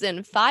 I was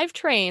in 5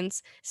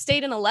 trains,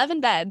 stayed in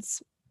 11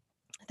 beds.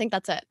 I think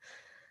that's it.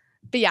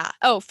 But yeah,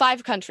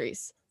 5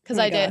 countries, because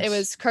it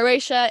was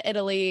Croatia,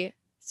 Italy,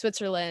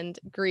 Switzerland,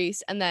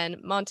 Greece, and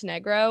then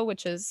Montenegro,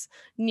 which is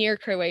near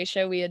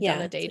Croatia. We had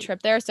done a day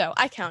trip there, so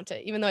I count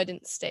it, even though I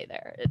didn't stay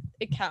there.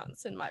 It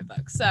counts in my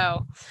book.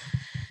 So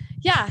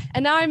yeah,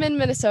 and now I'm in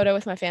Minnesota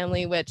with my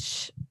family,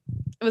 which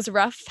it was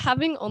rough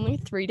having only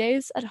 3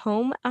 days at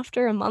home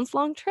after a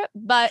month-long trip,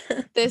 but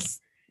this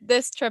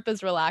trip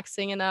is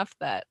relaxing enough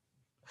that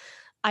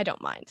I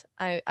don't mind.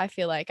 I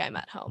feel like I'm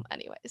at home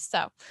anyways.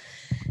 So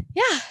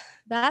yeah,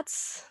 that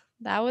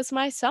was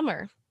my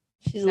summer.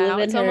 She's now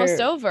living almost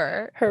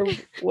over. Her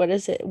what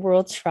is it?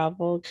 World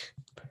travel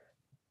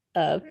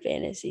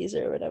fantasies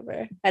or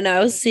whatever. And I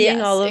was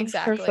seeing all of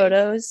her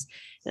photos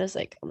and I was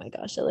like, oh my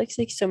gosh, that looks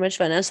like so much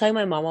fun. I was telling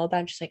my mom all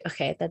about it. She's like,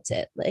 okay, that's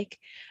it. Like,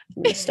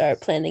 I'm gonna start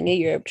planning a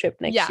Europe trip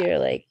next year.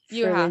 Like,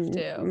 you have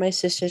to. My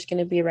sister's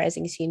gonna be a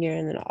rising senior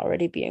and then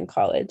already be in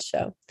college.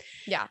 So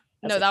yeah.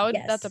 No,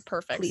 that's a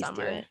perfect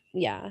summer.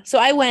 Yeah. So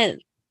I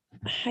went,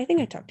 I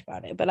think I talked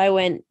about it, but I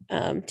went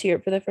to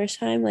Europe for the first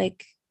time,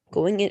 like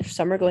going in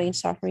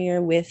sophomore year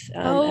with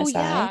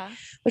SI,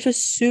 which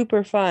was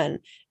super fun.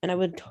 And I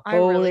would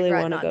totally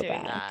want to go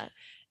back. That.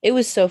 It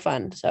was so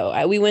fun. So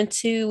we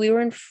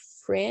were in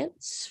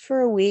France for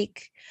a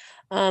week.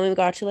 We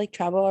got to like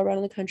travel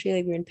around the country.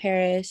 Like we were in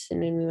Paris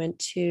and then we went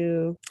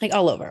to like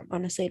all over.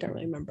 Honestly, I don't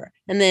really remember.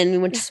 And then we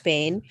went to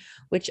Spain,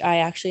 which I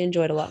actually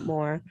enjoyed a lot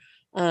more.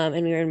 And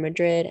we were in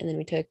Madrid and then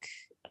we took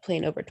a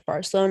plane over to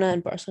Barcelona,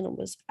 and Barcelona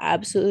was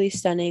absolutely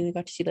stunning. We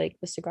got to see like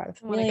the Sagrada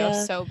Familia. I want to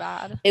go so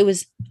bad. It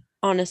was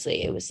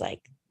honestly, it's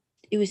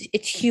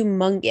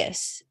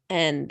humongous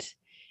and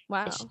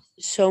wow, it's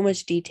so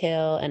much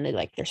detail, and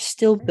they're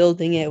still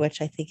building it,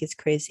 which I think is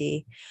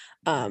crazy.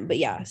 But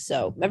yeah,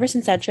 so ever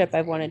since that trip,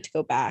 I've wanted to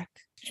go back.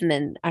 And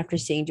then after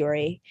seeing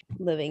Jory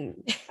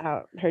living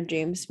out her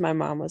dreams, my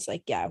mom was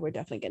like, yeah, we're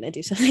definitely going to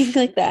do something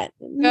like that.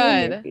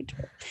 Good.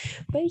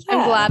 But yeah.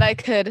 I'm glad I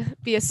could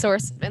be a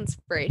source of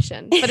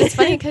inspiration. But it's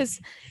funny because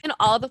in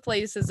all the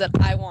places that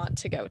I want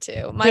to go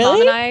to, my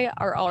mom and I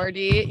are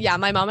already,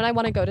 my mom and I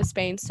want to go to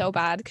Spain so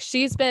bad. Because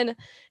she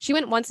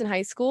went once in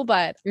high school,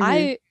 but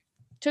I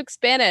took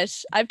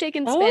Spanish. I've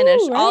taken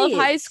Spanish all of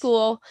high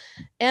school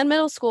and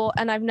middle school,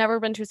 and I've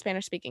never been to a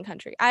Spanish speaking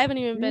country. I haven't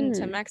even been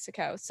to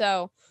Mexico.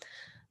 So,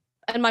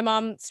 and my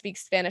mom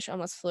speaks Spanish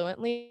almost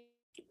fluently.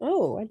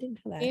 Oh, I didn't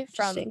know that.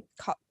 From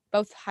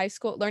both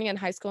learning in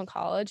high school and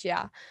college.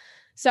 Yeah.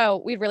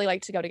 So we'd really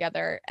like to go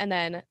together. And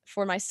then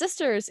for my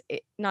sister's,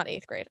 not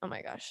 8th grade. Oh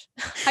my gosh.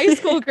 High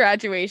school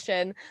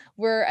graduation,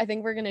 I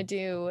think we're going to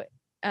do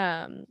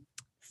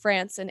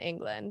France and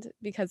England,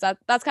 because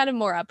that's kind of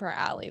more up her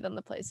alley than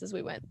the places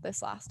we went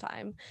this last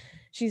time.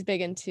 She's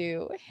big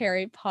into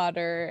Harry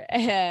Potter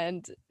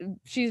and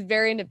she's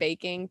very into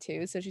baking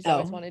too. So she's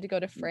always wanted to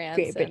go to France.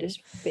 Great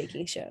British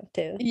baking show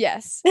too.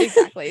 Yes,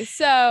 exactly.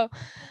 So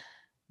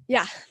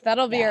yeah,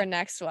 that'll be our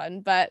next one.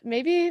 But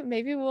maybe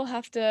we'll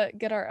have to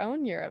get our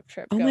own Europe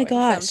trip going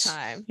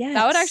sometime. Yes.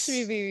 That would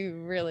actually be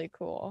really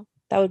cool.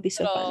 That would be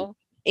so fun.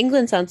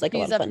 England sounds like a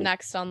lot of fun. Up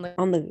next on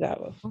the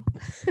go.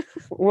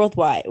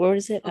 Worldwide. Where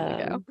is it?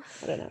 I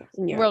don't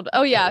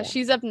know.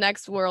 She's up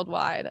next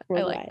worldwide.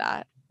 I like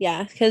that.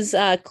 Yeah, because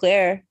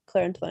Claire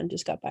Claire Antoine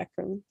just got back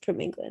from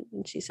England,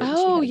 and she said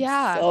she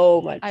had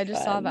so much I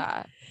just fun. saw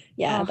that.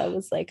 Yeah, that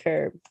was like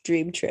her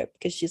dream trip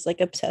because she's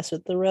like obsessed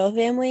with the royal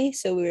family.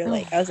 So we were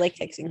like, I was like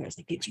texting her, I was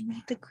like, did you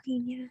meet the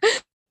queen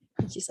yet?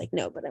 And she's like,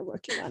 no, but I'm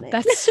working on it.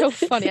 That's so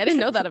funny. I didn't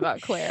know that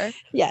about Claire.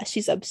 Yeah,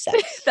 she's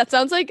obsessed. That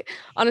sounds like,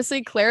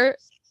 honestly, Claire,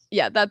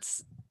 yeah,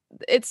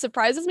 it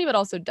surprises me, but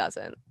also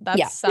doesn't.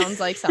 That sounds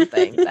like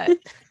something that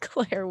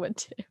Claire would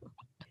do.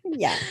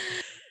 Yeah.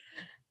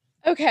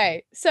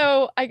 Okay,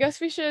 so I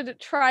guess we should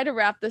try to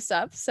wrap this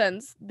up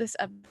since this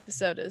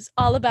episode is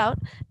all about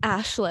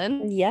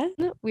Ashlyn. Yeah.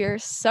 We're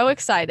so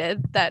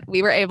excited that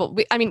we were able,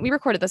 we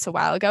recorded this a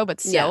while ago, but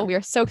still, we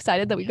are so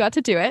excited that we got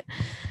to do it.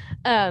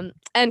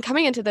 And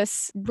coming into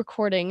this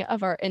recording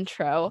of our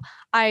intro,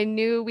 I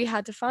knew we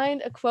had to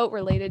find a quote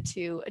related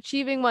to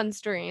achieving one's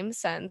dream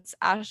since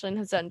Ashlyn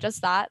has done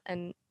just that.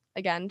 And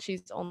again,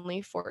 she's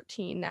only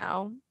 14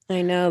 now.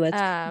 I know,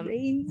 that's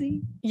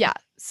crazy. Yeah.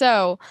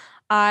 So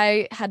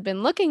I had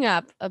been looking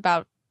up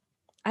about,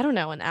 I don't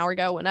know, an hour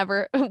ago,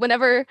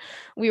 whenever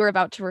we were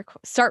about to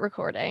start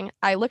recording,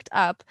 I looked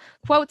up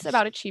quotes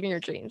about achieving your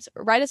dreams.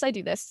 Right as I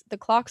do this, the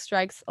clock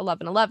strikes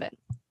 11:11.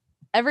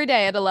 Every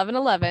day at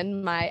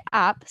 11:11, my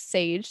app,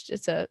 Sage,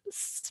 it's a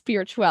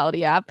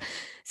spirituality app,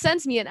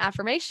 sends me an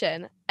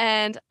affirmation,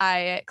 and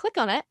I click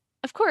on it.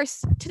 Of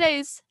course,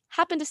 today's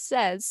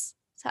says,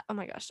 oh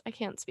my gosh, I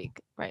can't speak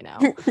right now.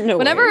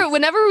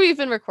 Whenever we've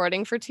been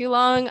recording for too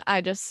long,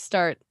 I just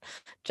start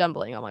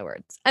jumbling all my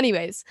words.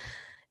 Anyways,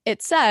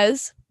 it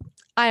says,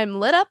 I am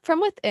lit up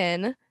from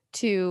within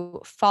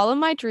to follow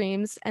my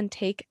dreams and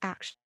take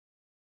action.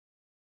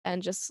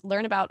 And just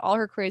learn about all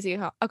her crazy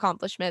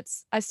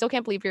accomplishments. I still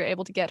can't believe you're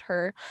able to get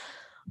her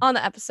on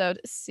the episode,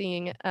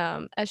 seeing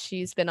as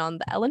she's been on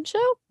the Ellen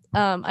show.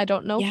 I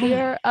don't know if we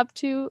are up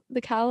to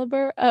the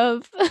caliber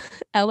of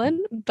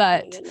Ellen,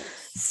 but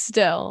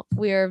still,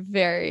 we are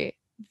very,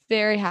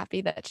 very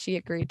happy that she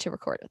agreed to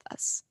record with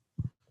us.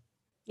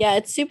 Yeah,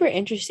 it's super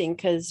interesting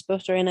because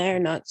both Dory and I are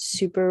not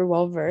super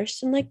well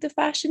versed in like the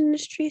fashion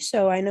industry,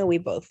 so I know we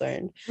both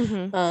learned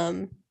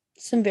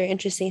some very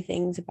interesting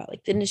things about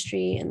like the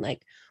industry and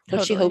like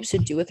what she hopes to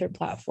do with her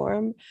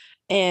platform.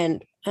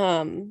 And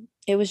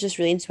it was just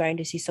really inspiring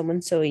to see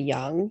someone so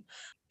young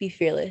be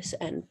fearless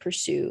and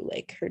pursue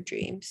like her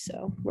dreams.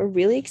 So we're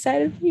really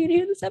excited for you to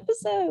hear this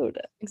episode.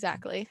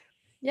 Exactly.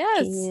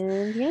 Yes.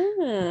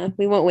 And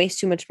we won't waste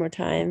too much more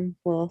time.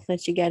 We'll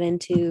let you get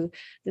into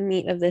the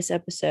meat of this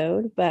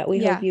episode, but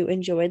we hope you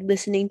enjoyed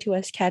listening to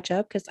us catch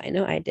up, because I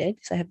know I did,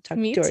 because I haven't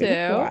talked to Dory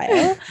in a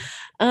while.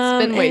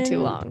 It's been way too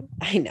long.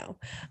 I know.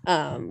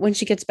 When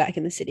she gets back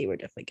in the city, we're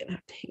definitely gonna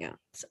have to hang out.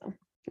 So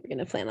we're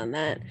gonna plan on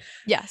that.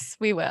 Yes,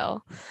 we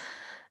will.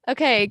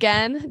 Okay,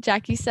 again,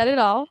 Jackie said it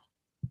all.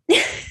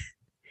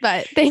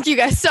 But thank you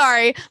guys.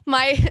 Sorry,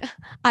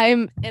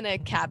 I'm in a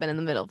cabin in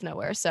the middle of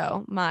nowhere,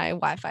 so my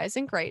Wi-Fi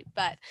isn't great.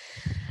 But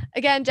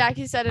again,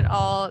 Jackie said it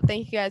all.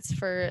 Thank you guys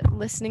for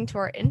listening to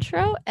our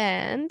intro,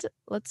 and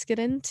let's get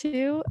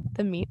into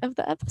the meat of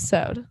the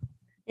episode.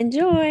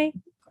 Enjoy.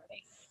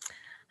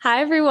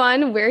 Hi,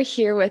 everyone. We're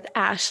here with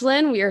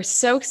Ashlyn. We are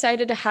so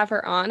excited to have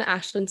her on.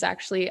 Ashlyn's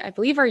actually, I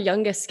believe, our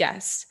youngest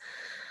guest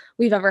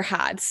we've ever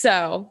had.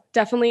 So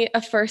definitely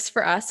a first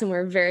for us, and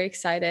we're very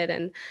excited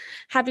and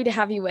happy to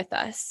have you with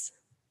us.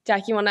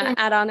 Jack, you want to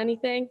add on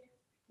anything?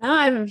 No,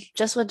 I'm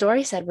just what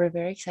Dory said. We're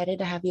very excited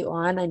to have you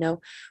on. I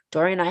know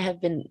Dory and I have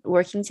been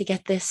working to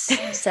get this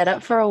set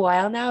up for a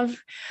while now.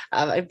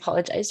 I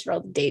apologize for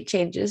all the date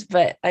changes,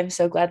 but I'm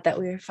so glad that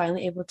we were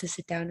finally able to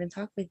sit down and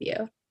talk with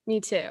you.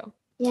 Me too.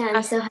 Yeah,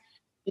 I'm so happy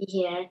to be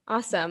here.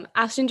 Awesome.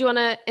 Ashlyn, do you want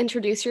to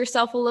introduce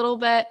yourself a little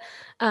bit?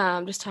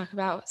 Just talk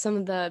about some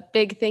of the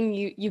big thing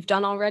you've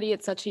done already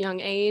at such a young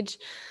age.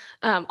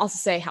 Also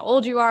say how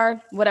old you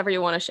are, whatever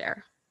you want to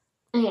share.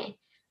 Okay.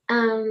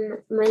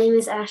 My name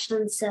is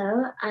Ashlyn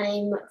So.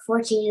 I'm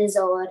 14 years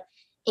old,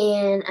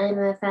 and I'm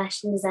a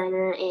fashion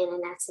designer and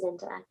an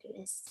accidental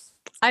activist.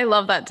 I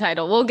love that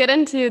title. We'll get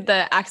into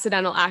the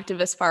accidental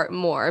activist part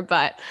more,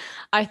 but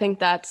I think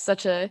that's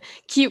such a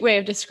cute way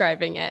of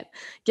describing it,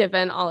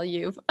 given all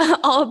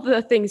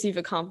the things you've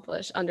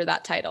accomplished under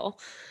that title.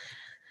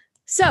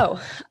 So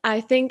I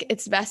think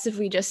it's best if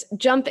we just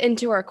jump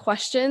into our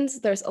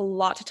questions. There's a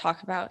lot to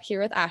talk about here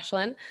with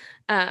Ashlyn.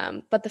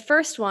 But the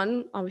first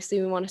one,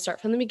 obviously we want to start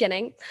from the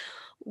beginning.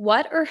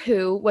 What or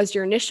who was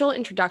your initial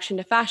introduction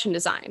to fashion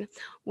design?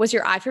 Was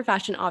your eye for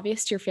fashion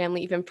obvious to your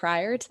family even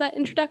prior to that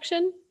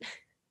introduction?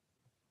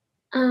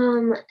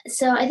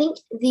 So I think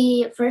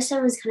the first time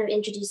I was kind of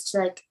introduced to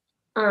like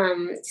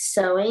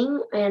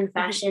sewing and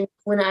fashion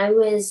when I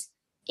was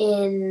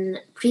in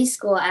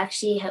preschool. I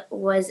actually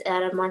was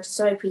at a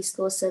Montessori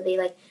preschool, so they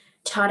like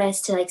taught us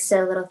to like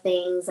sew little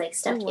things like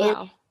stuffed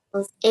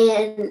animals.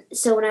 And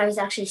so when I was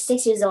actually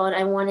 6 years old,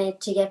 I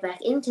wanted to get back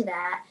into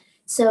that.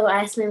 So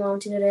I asked my mom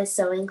to go to a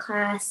sewing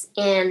class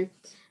and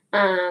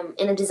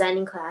in a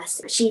designing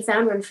class. She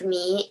found one for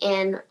me,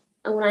 and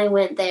when I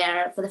went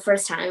there for the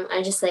first time,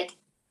 I just like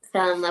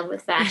fell in love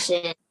with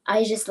fashion.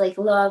 I just like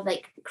love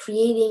like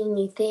creating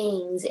new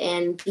things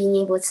and being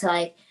able to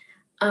like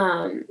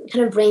kind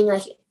of bring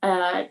like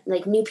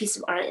like new piece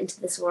of art into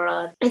this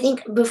world. I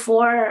think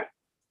before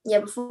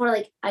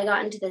like I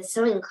got into the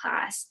sewing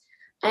class,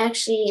 I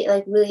actually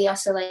like really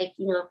also like,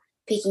 you know,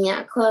 picking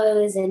out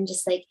clothes and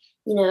just like,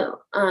 you know,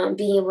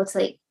 being able to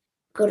like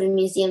go to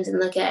museums and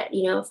look at,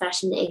 you know,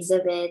 fashion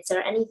exhibits or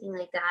anything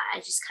like that. I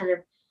just kind of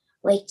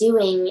like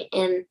doing.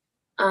 And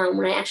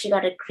when I actually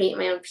got to create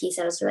my own piece,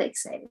 I was really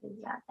excited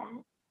about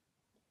that.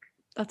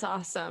 That's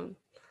awesome.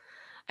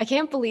 I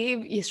can't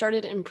believe you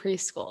started in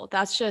preschool.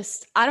 That's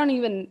just, I don't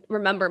even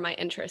remember my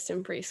interest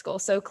in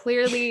preschool. So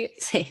clearly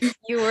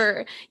you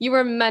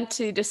were meant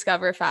to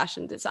discover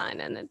fashion design,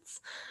 and it's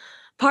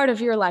part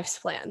of your life's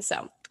plan.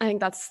 So I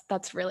think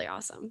that's really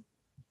awesome.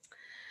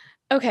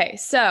 Okay,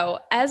 so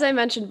as I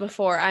mentioned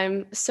before,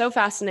 I'm so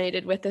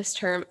fascinated with this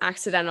term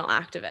accidental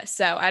activist.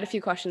 So I had a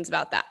few questions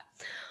about that.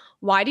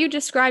 Why do you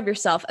describe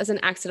yourself as an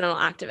accidental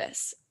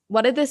activist?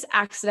 What did this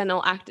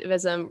accidental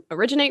activism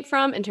originate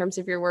from in terms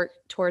of your work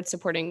towards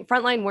supporting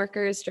frontline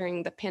workers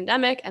during the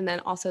pandemic, and then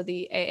also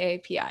the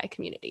AAPI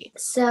community?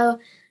 So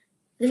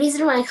the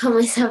reason why I call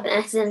myself an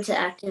accidental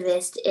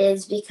activist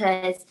is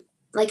because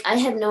like I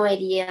had no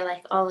idea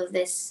like all of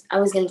this, I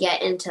was going to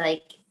get into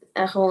like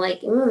a whole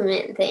like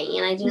movement thing,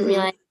 and I didn't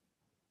realize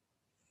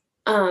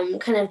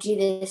kind of do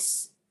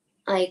this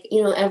like,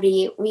 you know,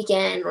 every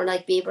weekend, or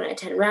like be able to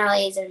attend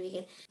rallies every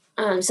weekend.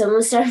 So I'm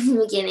gonna start from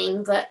the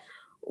beginning, but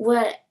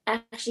what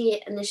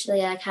actually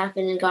initially like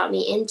happened and got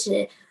me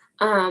into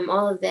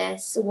all of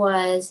this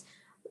was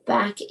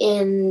back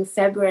in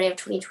February of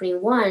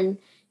 2021.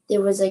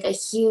 There was like a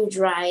huge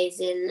rise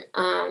in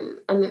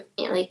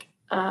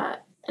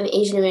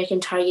Asian American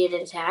targeted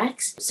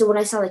attacks. So when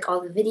I saw like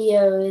all the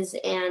videos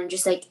and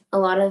just like a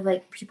lot of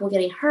like people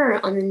getting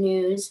hurt on the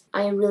news,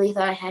 I really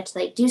thought I had to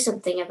like do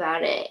something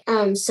about it.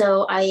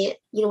 So I,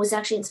 you know, was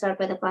actually inspired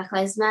by the Black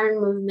Lives Matter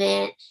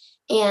movement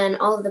and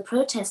all of the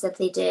protests that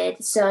they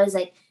did. So I was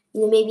like, you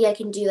know, maybe I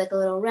can do like a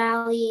little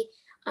rally,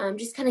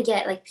 just kind of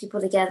get like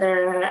people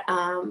together,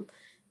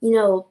 you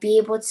know, be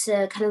able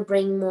to kind of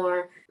bring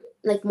more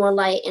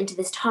light into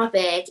this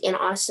topic, and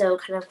also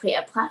kind of create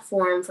a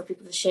platform for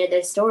people to share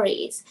their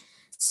stories.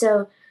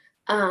 So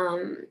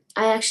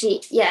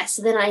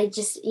so then I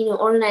just, you know,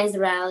 organized the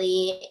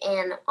rally,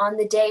 and on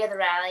the day of the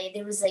rally,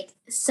 there was like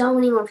so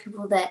many more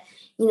people that,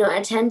 you know,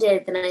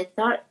 attended than I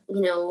thought,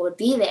 you know, would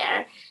be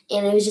there.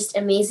 And it was just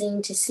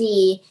amazing to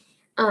see.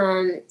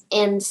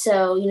 And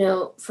so, you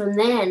know, from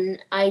then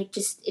it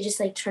just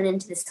like turned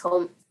into this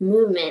whole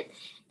movement.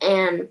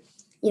 And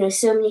you know,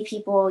 so many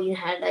people, you know,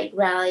 had like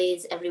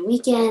rallies every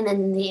weekend,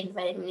 and they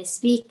invited me to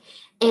speak.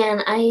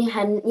 And I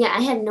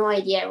had no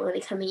idea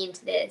really coming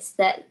into this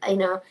that, you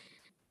know,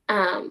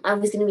 I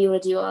was going to be able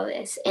to do all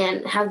this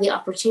and have the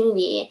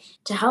opportunity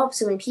to help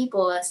so many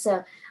people.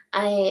 So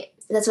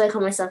that's why I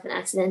call myself an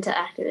accidental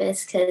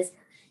activist, because,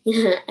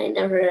 you know, I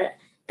never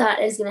thought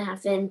it was going to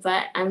happen,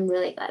 but I'm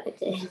really glad it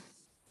did.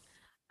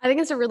 I think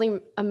it's a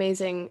really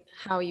amazing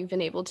how you've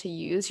been able to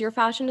use your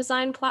fashion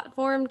design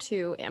platform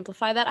to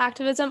amplify that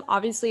activism.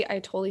 Obviously, I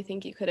totally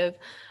think you could have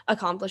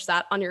accomplished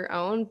that on your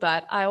own,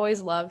 but I always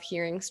love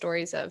hearing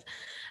stories of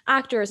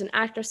actors and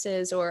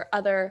actresses or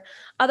other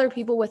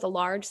people with a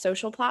large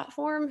social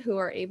platform who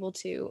are able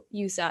to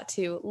use that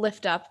to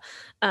lift up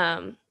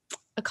a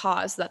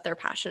cause that they're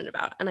passionate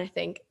about. And I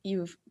think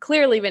you've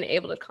clearly been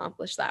able to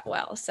accomplish that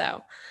well.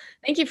 So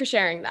thank you for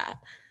sharing that.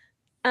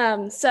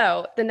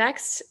 So the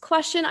next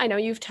question, I know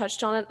you've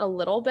touched on it a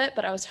little bit,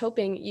 but I was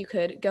hoping you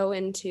could go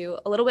into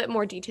a little bit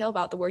more detail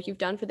about the work you've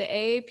done for the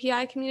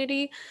AAPI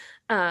community,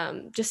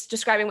 just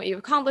describing what you've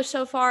accomplished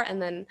so far, and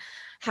then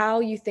how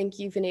you think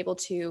you've been able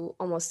to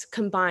almost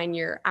combine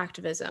your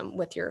activism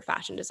with your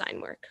fashion design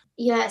work.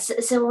 Yes.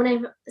 Yeah, so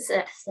when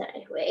sorry,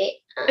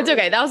 wait. It's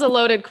okay. That was a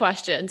loaded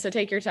question, so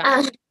take your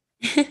time.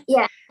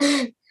 Yeah.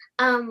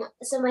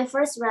 So my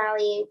first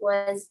rally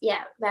was,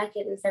 back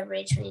in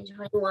February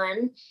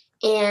 2021.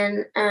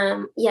 And,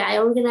 I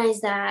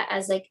organized that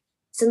as like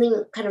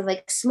something kind of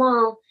like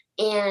small,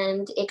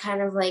 and it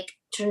kind of like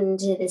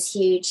turned into this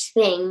huge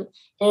thing.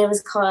 And it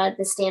was called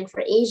the Stand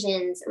for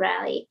Asians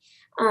rally.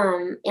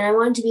 And I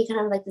wanted to be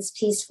kind of like this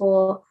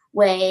peaceful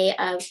way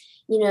of,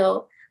 you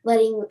know,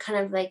 letting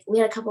kind of like, we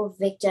had a couple of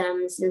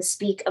victims and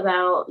speak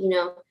about, you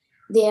know,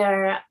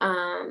 their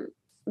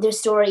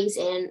stories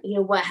and, you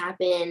know, what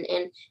happened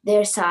and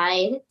their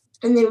side.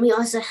 And then we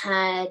also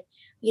had,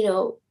 you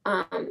know,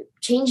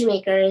 change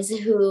makers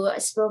who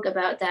spoke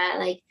about that,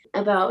 like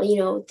about, you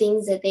know,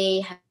 things that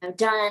they have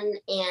done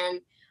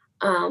and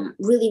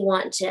really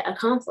want to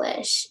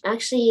accomplish.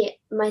 Actually,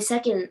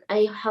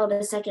 I held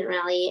a second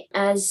rally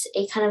as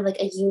a kind of like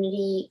a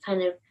unity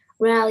kind of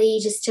rally,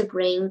 just to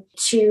bring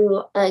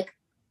two like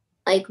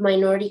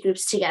minority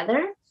groups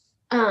together.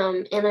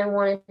 And I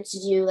wanted to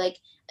do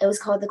it was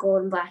called the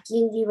Gold and Black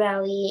Unity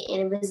Rally,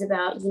 and it was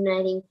about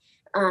uniting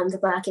the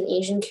Black and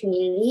Asian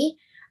community.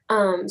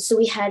 So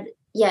we had,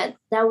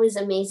 that was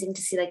amazing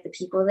to see like the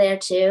people there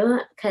too,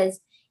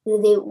 because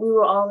you know we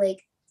were all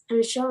like kind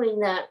of showing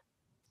that,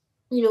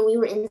 you know, we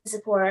were in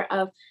support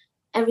of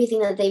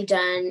everything that they've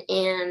done,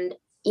 and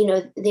you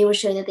know they were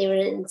showing that they were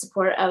in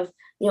support of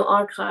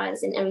our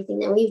cause and everything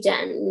that we've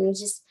done. And it was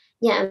just,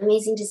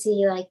 amazing to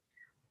see like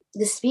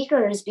the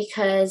speakers,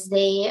 because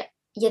they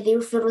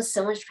were filled with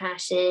so much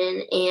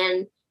passion.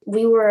 And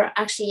we were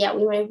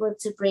able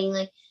to bring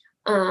like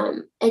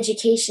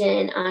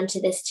education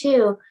onto this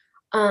too,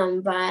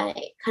 by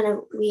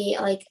we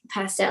like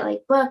passed out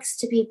like books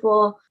to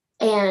people,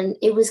 and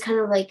it was kind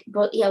of like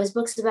it was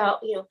books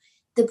about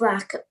the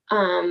Black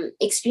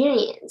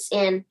experience,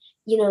 and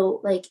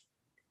like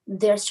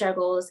their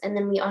struggles. And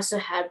then we also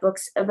had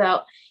books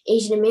about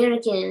Asian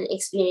American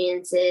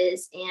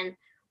experiences and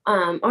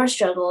our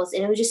struggles.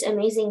 And it was just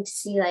amazing to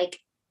see like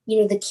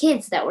the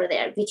kids that were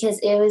there, because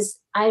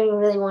I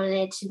really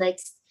wanted to like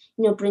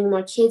bring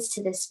more kids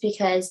to this,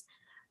 because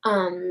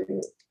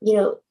being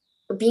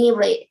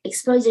able to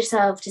expose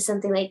yourself to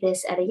something like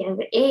this at a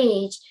younger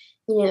age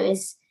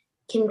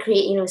can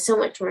create so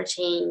much more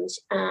change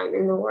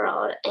in the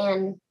world.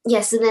 And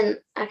so then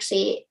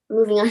actually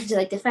moving on to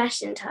like the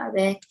fashion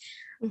topic,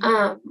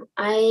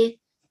 I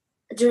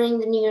during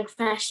the New York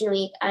Fashion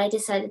Week, I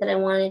decided that I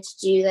wanted to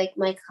do like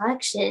my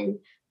collection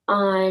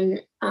on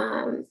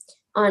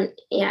the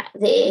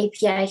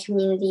API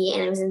community,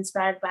 and I was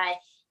inspired by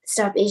the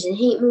Stop Asian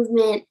Hate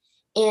movement.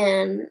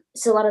 And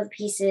so a lot of the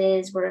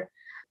pieces were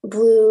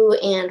blue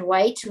and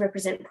white to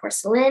represent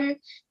porcelain,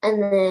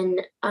 and then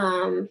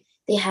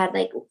they had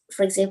like,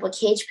 for example,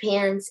 cage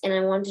pants. And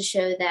I wanted to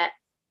show that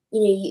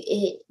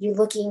you're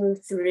looking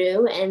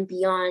through and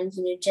beyond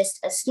just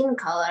a skin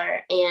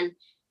color, and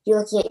you're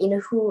looking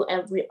at who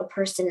a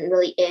person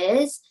really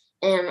is.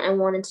 And I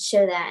wanted to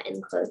show that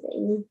in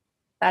clothing.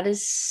 That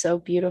is so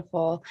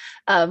beautiful.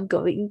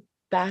 Going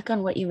back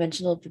on what you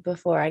mentioned a little bit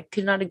before, I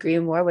could not agree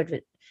more with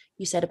what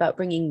you said about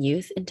bringing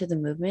youth into the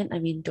movement. I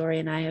mean, Dory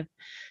and I have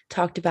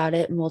talked about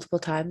it multiple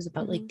times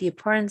about like the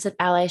importance of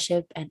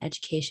allyship and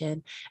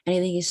education. And I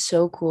think it's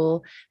so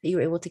cool that you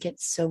were able to get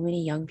so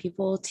many young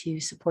people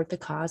to support the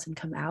cause and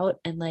come out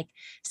and like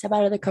step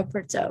out of their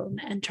comfort zone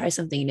and try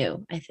something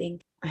new. I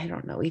think, I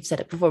don't know, we've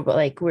said it before, but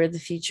like we're the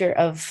future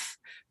of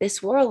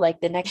this world, like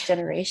the next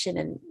generation,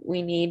 and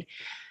we need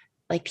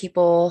like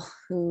people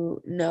who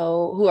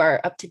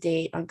are up to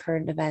date on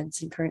current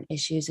events and current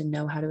issues and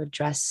know how to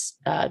address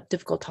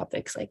difficult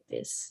topics like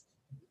this.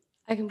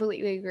 I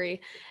completely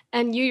agree.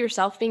 And you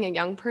yourself being a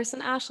young person,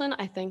 Ashlyn,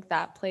 I think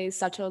that plays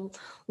such a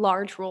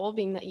large role,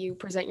 being that you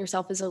present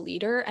yourself as a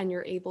leader, and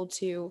you're able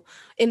to,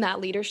 in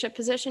that leadership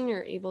position,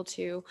 you're able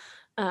to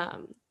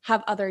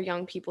have other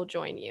young people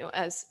join you,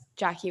 as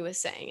Jackie was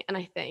saying. And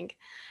I think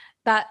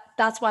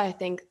that's why I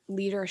think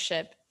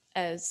leadership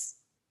as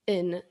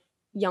in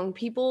young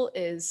people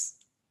is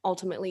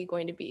ultimately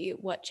going to be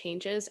what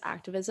changes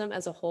activism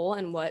as a whole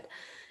and what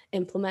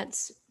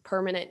implements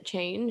permanent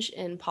change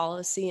in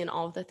policy and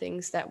all of the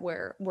things that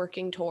we're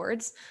working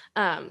towards.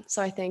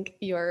 So I think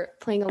you're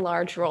playing a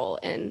large role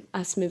in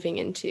us moving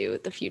into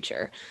the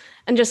future.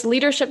 And just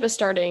leadership is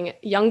starting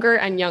younger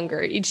and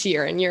younger each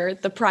year, and you're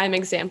the prime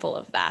example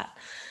of that.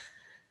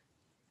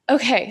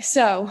 Okay,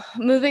 so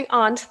moving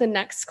on to the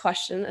next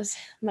question, as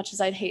much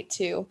as I'd hate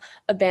to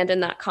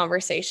abandon that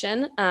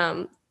conversation,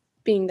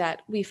 being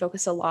that we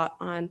focus a lot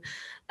on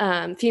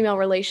female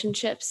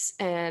relationships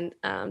and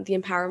the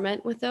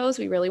empowerment with those,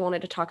 we really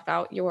wanted to talk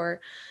about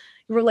your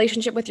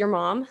relationship with your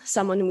mom,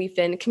 someone we've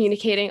been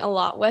communicating a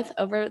lot with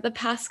over the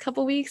past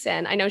couple weeks.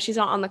 And I know she's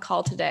not on the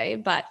call today,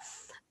 but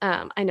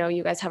I know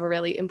you guys have a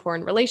really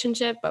important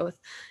relationship, both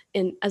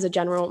as a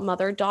general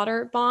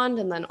mother-daughter bond,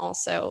 and then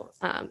also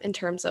in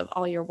terms of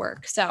all your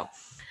work. So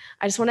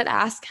I just wanted to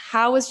ask,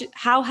 how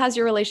has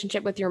your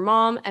relationship with your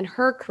mom and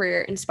her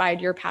career inspired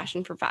your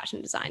passion for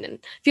fashion design? And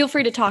feel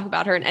free to talk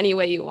about her in any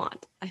way you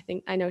want.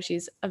 I know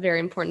she's a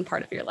very important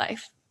part of your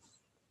life.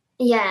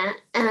 Yeah.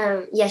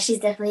 She's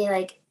definitely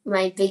like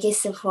my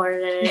biggest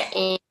supporter.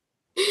 And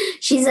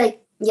she's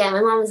like,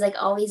 my mom was like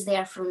always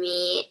there for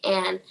me.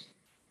 And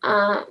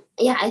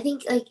I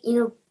think like,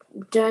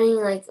 during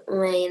like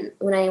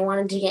when I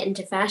wanted to get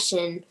into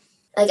fashion,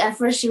 like at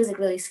first she was like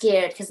really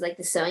scared because like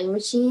the sewing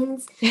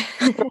machines,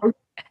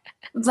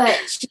 but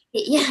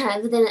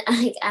then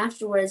like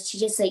afterwards she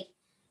just like,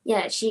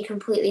 she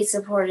completely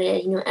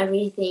supported,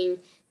 everything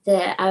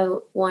that I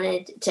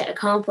wanted to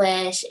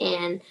accomplish.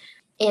 And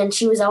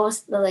she was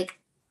always like,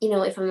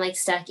 if I'm like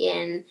stuck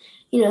in,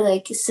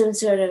 like some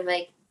sort of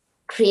like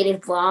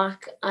creative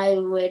block, I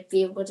would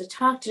be able to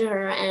talk to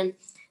her, and,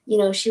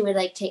 she would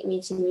like take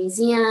me to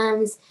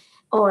museums,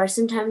 or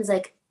sometimes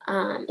like,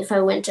 if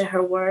I went to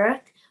her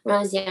work when I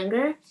was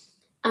younger,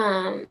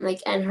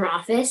 like in her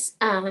office,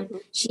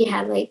 she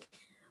had like,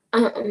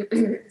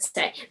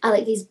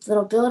 like these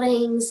little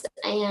buildings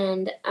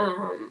and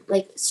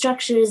like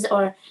structures,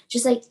 or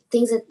just like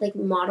things that like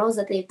models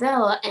that they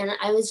built. And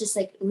I was just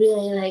like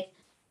really like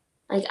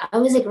I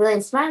was like really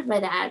inspired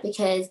by that,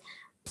 because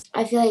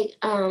I feel like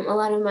a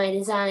lot of my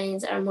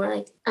designs are more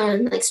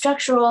like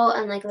structural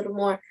and like a little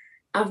more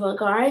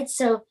avant-garde.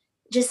 So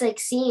just like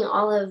seeing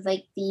all of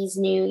like these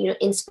new,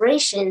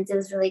 inspirations, it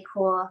was really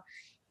cool.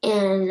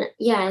 And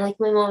like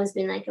my mom has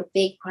been like a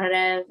big part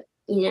of,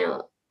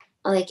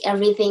 like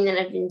everything that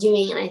I've been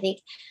doing. And I think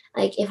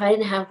like if I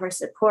didn't have her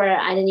support,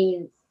 I don't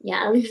even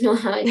know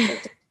how I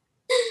could.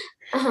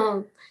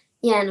 And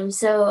I'm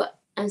so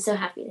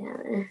happy to have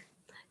her.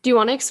 Do you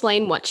want to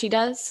explain what she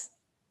does?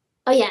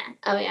 Oh yeah,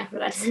 I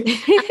forgot to say.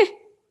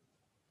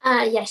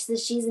 So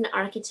she's an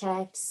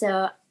architect.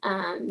 So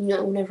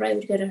whenever I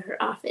would go to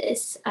her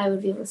office, I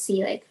would be able to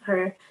see like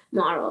her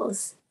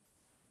models.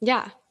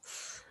 Yeah.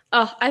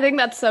 Oh, I think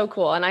that's so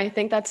cool. And I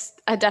think that's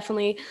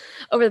definitely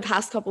over the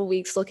past couple of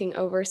weeks looking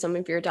over some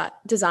of your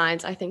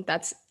designs, I think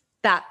that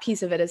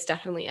piece of it is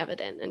definitely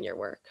evident in your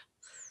work.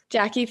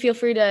 Jackie, feel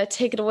free to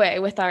take it away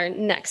with our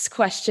next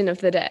question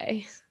of the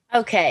day.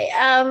 Okay.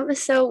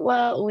 So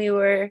while we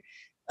were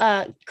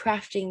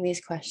crafting these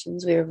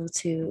questions, we were able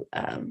to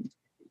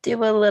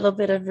do a little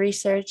bit of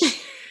research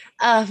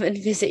and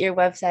visit your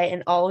website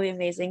and all the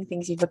amazing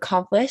things you've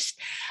accomplished.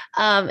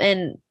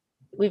 And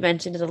we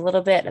mentioned it a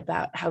little bit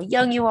about how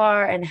young you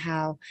are and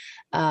how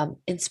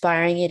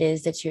inspiring it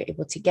is that you're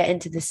able to get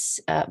into this,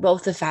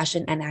 both the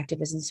fashion and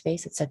activism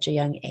space at such a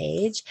young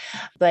age.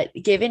 But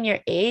given your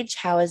age,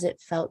 how has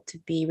it felt to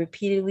be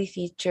repeatedly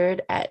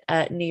featured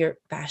at New York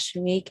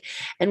Fashion Week?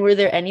 And were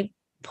there any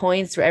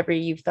points wherever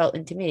you felt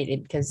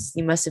intimidated, because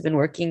you must have been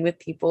working with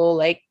people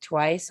like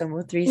twice,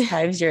 almost 3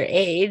 times your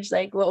age?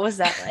 Like, what was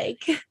that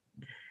like?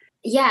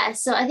 Yeah,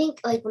 so I think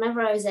like whenever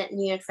I was at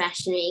New York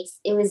Fashion Week,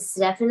 it was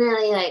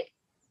definitely like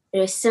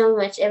there was so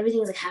much,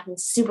 everything was like happening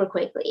super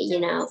quickly,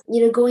 going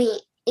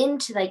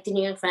into like the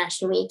New York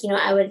Fashion Week,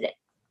 I would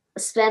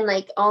spend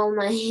like all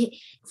my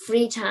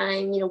free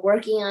time,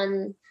 working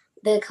on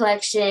the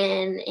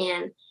collection,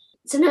 and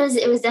sometimes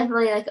it was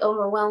definitely like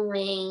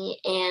overwhelming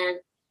and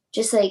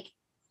just like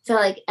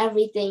felt like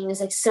everything was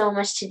like so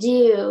much to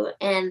do.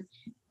 And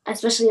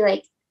especially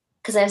like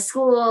because I have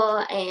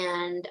school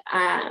and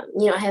I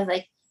have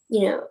like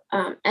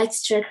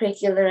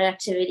extracurricular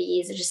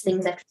activities or just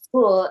things after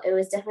school. It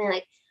was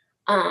definitely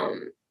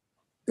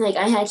like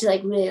I had to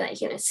like really like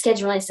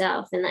schedule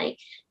myself and like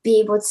be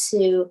able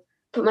to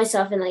put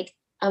myself in like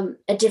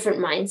a different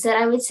mindset,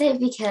 I would say,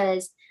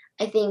 because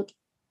I think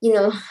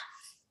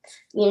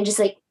just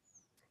like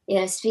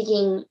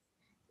speaking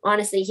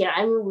honestly here,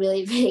 I'm a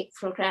really big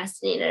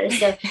procrastinator,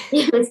 so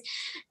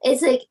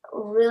it's like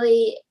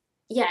really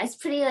it's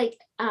pretty like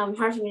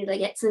hard for me to like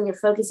get something to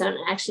focus on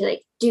and actually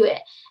like do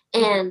it.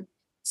 And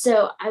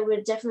so I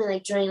would definitely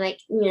like during like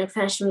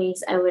fashion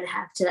weeks, I would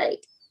have to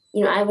like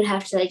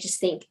just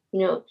think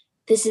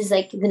this is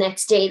like the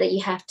next day that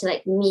you have to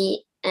like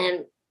meet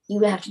and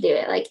you have to do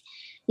it. Like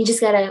you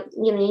just gotta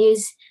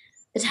use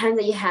the time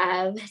that you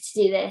have to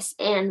do this.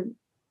 And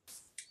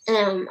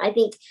I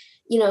think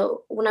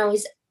when I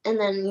was, and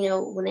then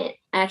when it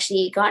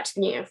actually got to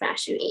the New York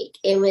Fashion Week,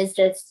 it was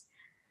just,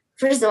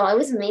 first of all, it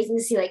was amazing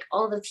to see like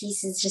all the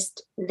pieces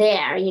just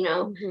there,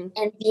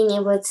 and being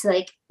able to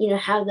like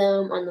have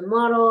them on the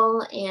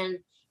model and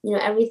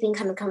everything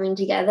kind of coming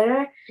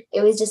together.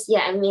 It was just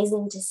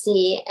amazing to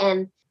see.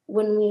 And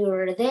when we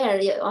were there,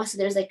 also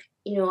there's like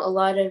a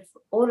lot of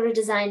older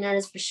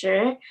designers for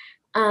sure.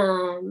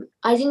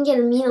 I didn't get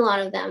to meet a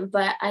lot of them,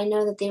 but I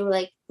know that they were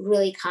like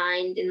really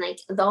kind, and like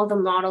all the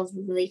models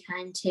were really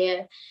kind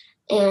too.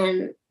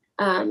 And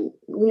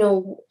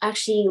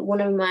actually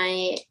one of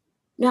my,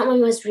 not my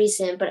most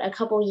recent, but a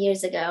couple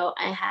years ago,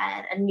 I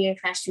had a New York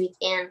Fashion Week,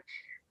 and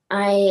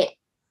I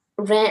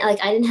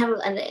didn't have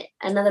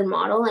another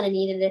model, and I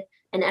needed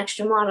an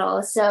extra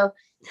model. So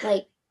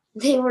like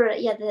they were,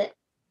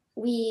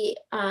 we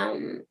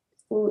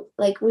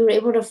were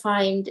able to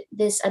find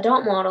this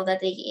adult model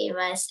that they gave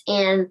us,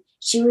 and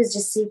she was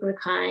just super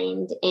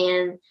kind.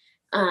 And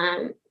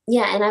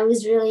and I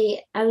was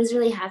really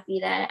happy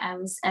that I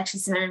was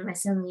actually surrounded by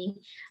so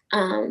many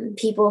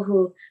people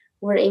who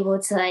were able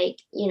to like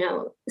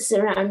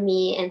surround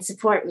me and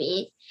support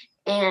me.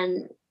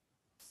 And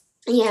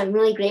I'm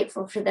really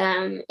grateful for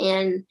them.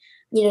 And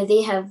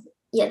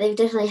they've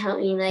definitely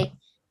helped me like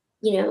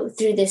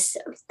through this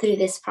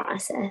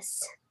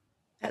process.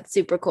 That's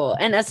super cool.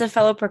 And as a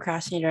fellow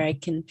procrastinator, I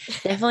can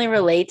definitely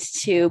relate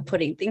to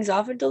putting things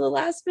off until the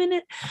last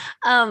minute.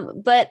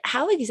 But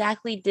how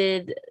exactly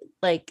did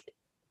like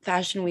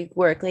Fashion Week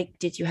work? Like,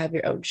 did you have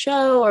your own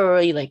show, or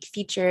were you like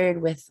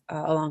featured with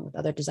along with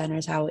other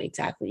designers? How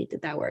exactly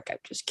did that work? I'm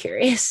just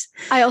curious.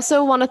 I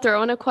also want to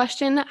throw in a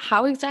question.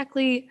 How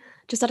exactly,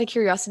 just out of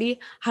curiosity,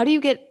 how do you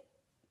get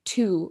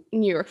to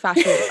New York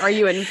Fashion Week? Are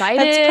you invited?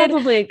 That's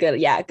probably a good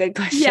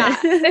question. Yeah,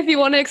 if you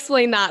want to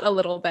explain that a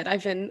little bit.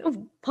 I've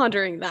been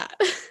pondering that.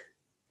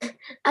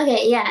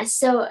 Okay, yeah.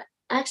 So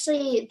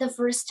actually, the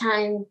first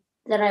time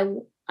that I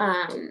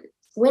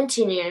went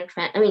to New York,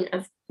 not New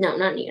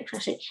York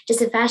Fashion Week,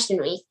 just a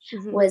Fashion Week,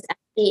 was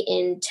actually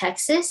in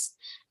Texas,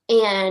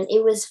 and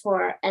it was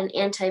for an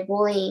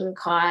anti-bullying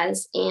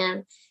cause,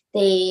 and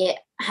they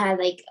had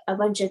like a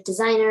bunch of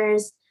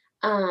designers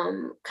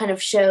kind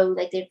of show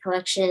like their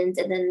collections,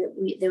 and then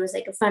there was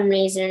like a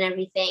fundraiser and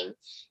everything.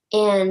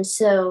 And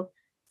so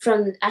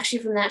from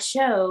that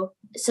show,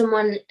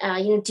 someone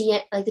like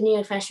the New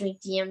York Fashion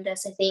Week DM'd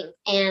us, I think,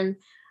 and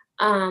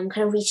kind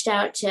of reached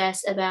out to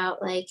us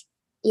about like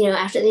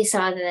after they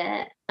saw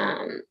the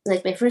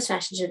like my first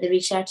fashion show, they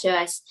reached out to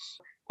us.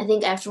 I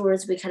think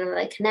afterwards we kind of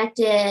like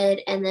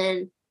connected, and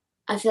then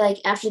I feel like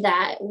after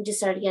that we just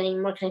started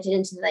getting more connected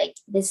into like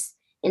this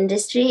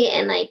industry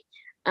and like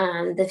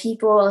the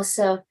people.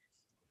 So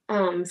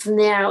from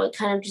there I would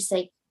kind of just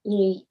like,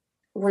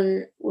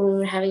 when we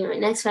were having my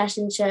next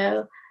fashion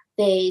show,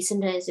 they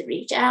sometimes would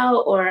reach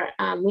out, or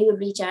we would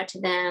reach out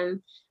to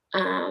them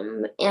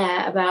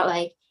about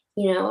like,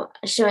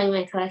 showing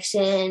my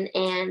collection.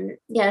 And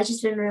yeah, it's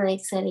just been a really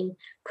exciting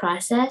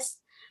process.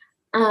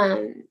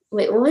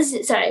 Wait, what was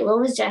it? Sorry, what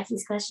was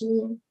Jackie's question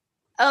again?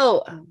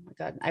 Oh my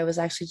God. I was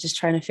actually just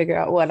trying to figure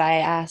out what I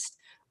asked.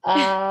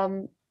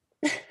 I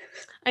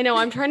know,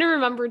 I'm trying to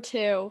remember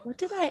too. What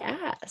did I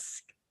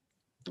ask?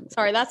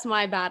 Sorry, that's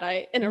my bad.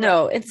 I interrupted.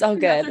 No, it's all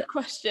good. Another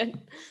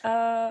question.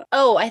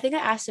 I think I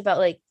asked about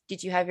like,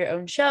 did you have your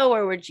own show,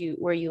 or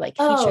were you like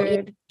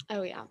featured?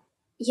 Oh yeah.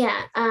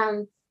 Yeah.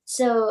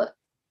 So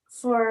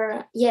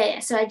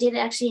so I did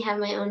actually have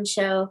my own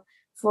show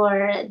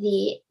for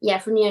New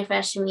York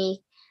Fashion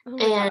Week. Oh my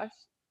gosh.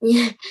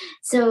 Yeah,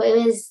 so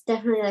it was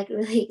definitely like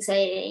really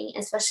exciting,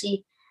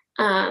 especially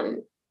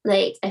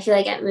like I feel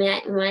like at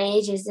my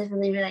age it was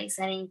definitely really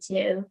exciting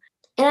too.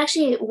 And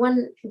actually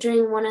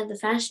during one of the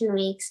fashion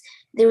weeks,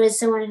 there was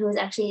someone who was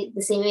actually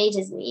the same age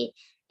as me,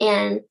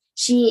 and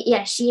she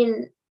was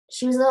a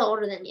little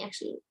older than me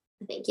actually,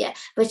 I think,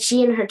 but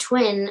she and her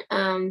twin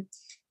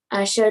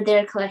showed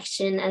their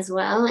collection as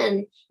well.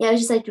 And yeah, it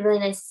was just like really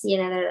nice to see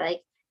another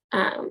like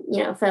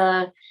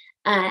fellow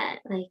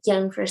like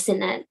young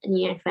person at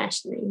New York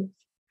Fashion Week.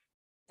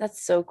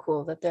 That's so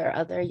cool that there are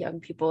other young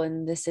people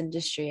in this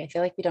industry. I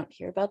feel like we don't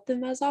hear about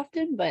them as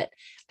often, but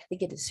I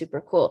think it is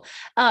super cool.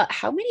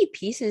 How many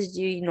pieces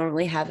do you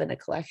normally have in a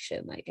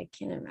collection? Like, I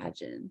can't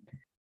imagine.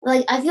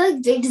 Like, I feel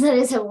like big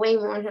designers have way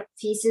more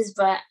pieces,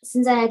 but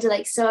since I had to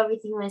like sew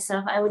everything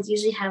myself, I would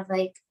usually have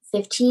like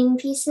 15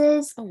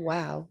 pieces. Oh,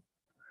 wow.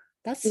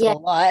 That's a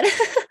lot.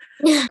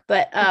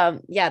 But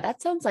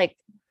that sounds like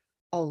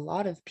a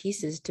lot of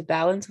pieces to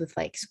balance with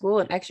like school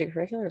and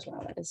extracurriculars.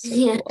 Wow, that is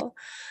so cool.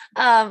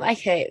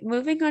 Okay,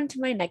 moving on to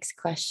my next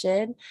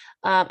question.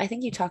 I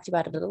think you talked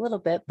about it a little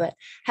bit, but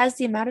has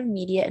the amount of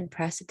media and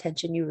press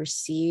attention you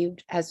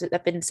received, has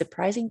that been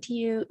surprising to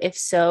you? If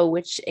so,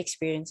 which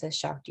experience has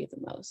shocked you the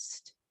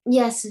most?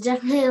 Yes,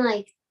 definitely.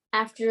 Like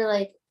after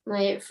like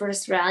my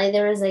first rally,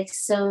 there was like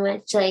so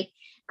much like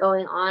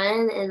going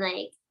on, and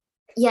like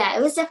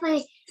it was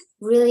definitely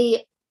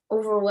really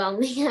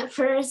overwhelming at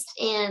first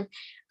and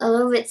a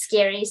little bit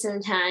scary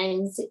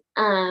sometimes,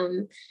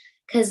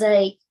 because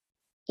like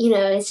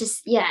it's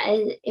just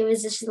it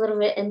was just a little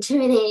bit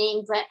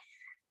intimidating, but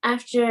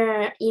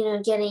after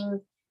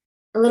getting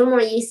a little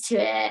more used to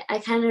it, I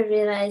kind of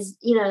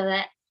realized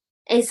that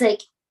it's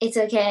like it's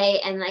okay,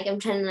 and like I'm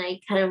trying to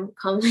like kind of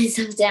calm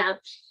myself down.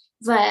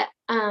 But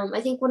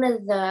I think one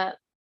of the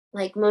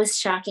like most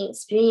shocking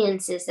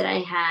experiences that I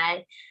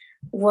had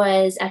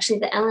was actually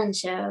the Ellen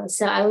show.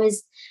 So I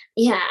was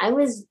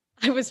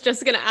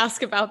just going to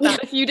ask about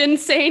that if you didn't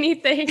say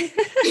anything.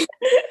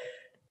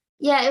 It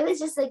was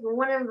just like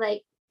one of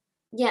like,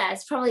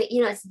 it's probably,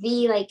 it's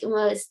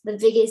the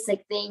biggest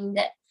like thing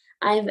that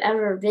I've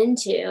ever been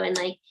to. And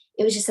like,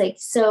 it was just like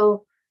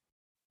so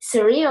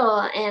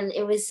surreal. And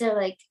it was so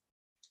like,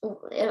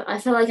 I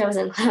felt like I was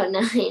on cloud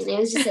nine. It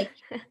was just like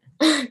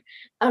it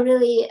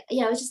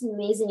was just an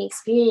amazing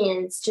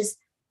experience. Just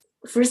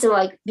first of all,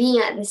 like being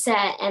at the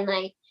set, and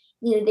like,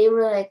 they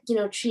were like,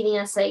 treating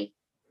us like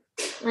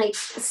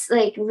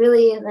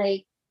really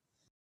like,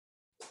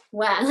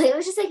 wow. Like, it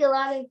was just like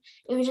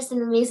it was just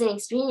an amazing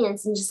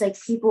experience. And just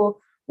like people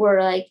were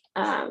like,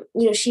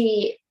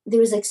 there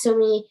was like so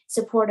many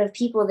supportive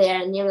people there,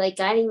 and they were like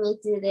guiding me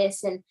through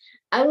this. And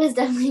I was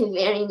definitely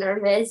very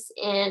nervous,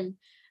 and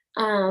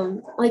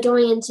like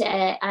going into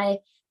it, I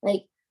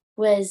like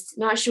was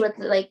not sure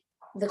what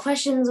the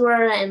questions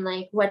were and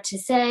like what to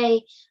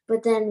say,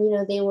 but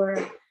then they were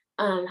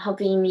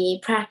helping me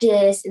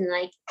practice in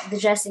like the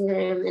dressing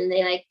room, and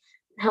they like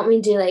helped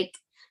me do like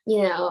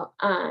help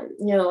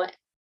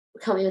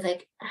me with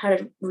like how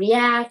to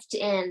react.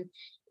 And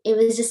it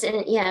was just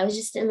it was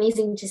just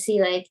amazing to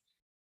see like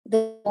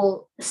the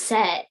whole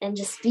set and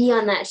just be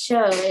on that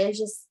show. It was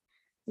just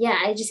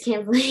I just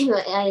can't believe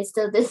I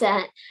still did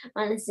that,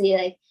 honestly.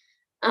 Like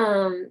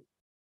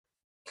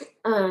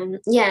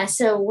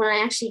so when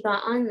I actually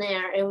got on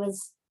there, it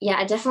was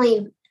I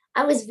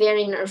was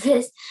very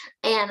nervous,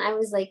 and I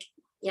was like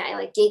I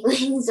like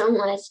giggling so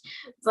much,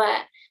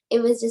 but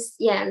it was just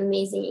an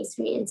amazing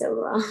experience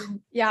overall.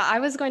 I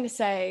was going to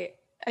say,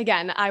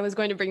 again, I was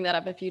going to bring that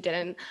up if you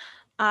didn't.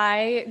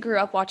 I grew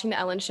up watching the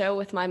Ellen show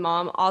with my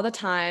mom all the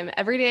time.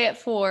 Every day at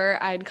 4,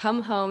 I'd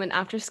come home, and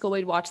after school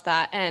we'd watch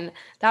that. And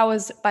that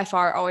was by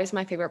far always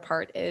my favorite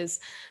part, is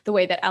the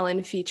way that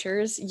Ellen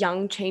features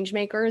young change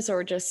makers,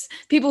 or just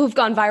people who've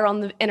gone viral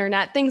on the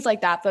internet, things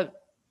like that. But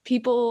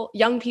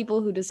young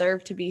people who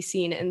deserve to be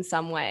seen in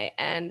some way.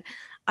 And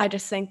I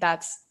just think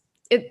that's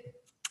it.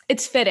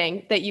 It's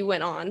fitting that you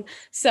went on.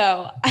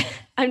 So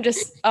I'm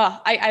just,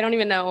 I don't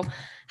even know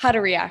how to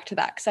react to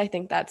that, because I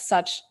think that's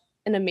such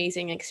an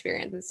amazing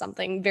experience and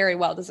something very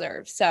well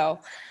deserved. So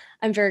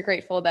I'm very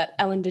grateful that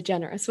Ellen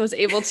DeGeneres was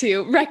able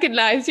to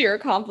recognize your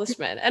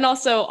accomplishment, and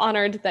also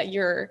honored that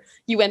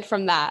you went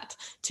from that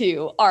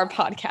to our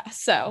podcast.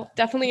 So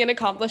definitely an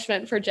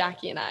accomplishment for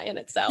Jackie and I in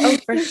itself. Oh,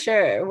 for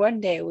sure. One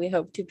day we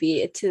hope to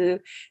be to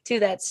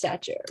that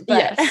stature.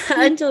 But yes.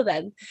 Until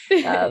then,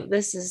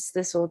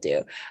 this will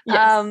do.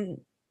 Yes.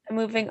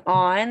 Moving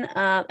on,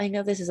 I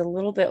know this is a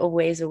little bit a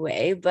ways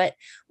away, but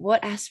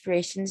what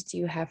aspirations do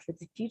you have for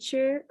the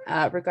future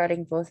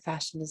regarding both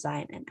fashion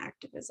design and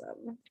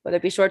activism, whether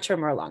it be short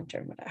term or long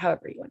term,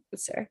 however you want to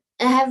say?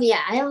 I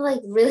have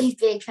like really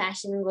big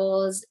fashion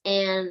goals,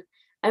 and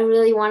I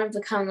really want to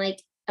become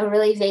like a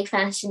really big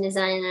fashion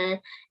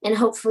designer, and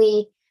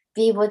hopefully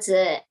be able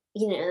to,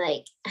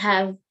 like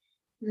have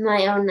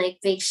my own like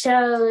big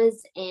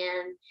shows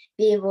and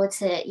be able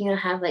to,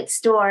 have like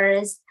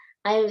stores.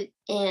 Like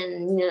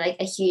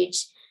a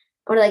huge,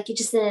 or like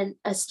just in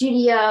a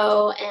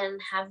studio, and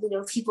have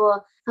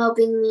people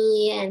helping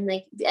me, and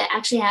like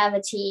actually have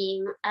a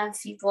team of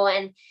people,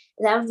 and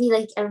that would be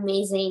like an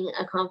amazing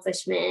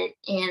accomplishment.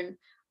 And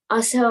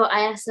also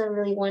I also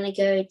really want to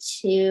go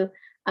to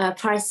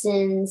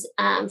Parsons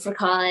for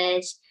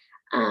college,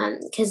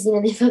 because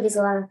they focus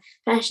a lot on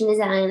fashion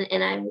design,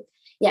 and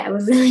I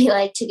would really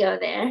like to go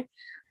there.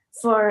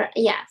 For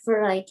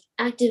like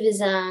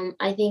activism,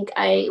 I think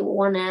I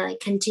want to like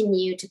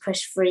continue to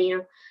push for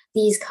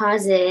these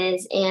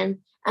causes, and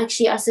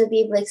actually also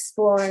be able to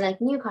explore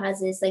like new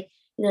causes, like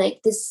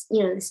like this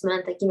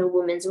month, like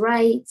women's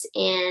rights,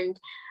 and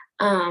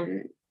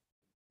and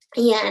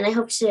I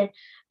hope to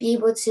be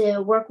able to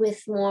work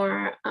with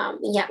more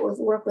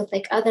work with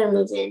like other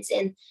movements,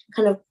 and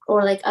kind of,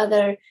 or like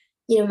other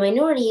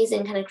minorities,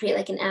 and kind of create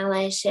like an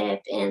allyship,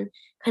 and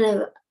kind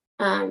of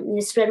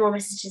spread more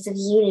messages of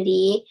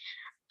unity.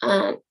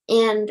 And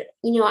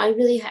I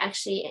really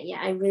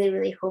I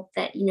really hope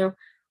that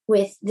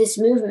with this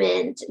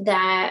movement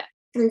that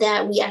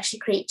we actually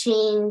create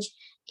change,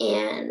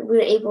 and we're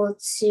able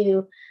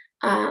to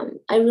I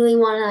really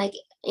want to like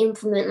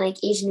implement like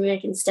Asian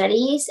American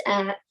studies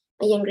at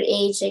a younger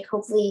age, like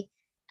hopefully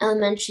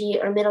elementary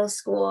or middle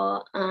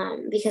school,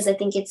 because I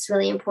think it's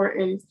really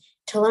important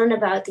to learn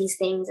about these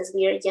things as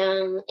we are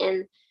young,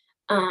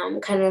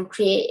 and kind of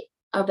create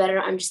a better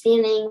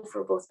understanding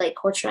for both like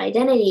cultural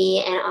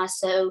identity, and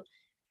also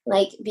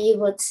like be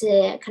able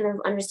to kind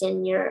of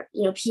understand your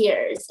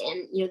peers,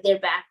 and their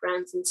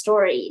backgrounds and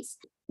stories.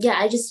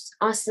 I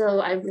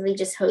really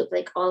just hope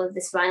like all of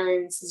this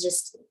violence is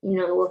just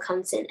will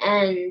come to an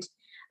end,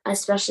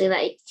 especially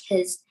like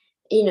because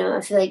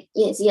I feel like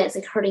it's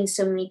like hurting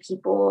so many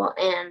people,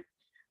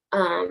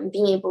 and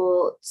being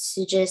able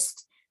to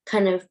just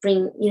kind of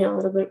bring a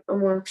little bit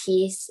more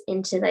peace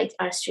into like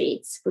our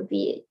streets would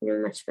be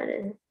much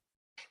better.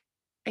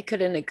 I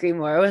couldn't agree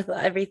more with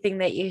everything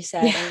that you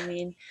said. Yeah. I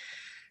mean,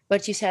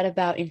 what you said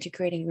about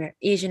integrating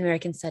Asian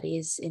American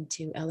studies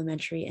into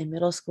elementary and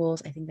middle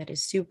schools, I think that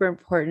is super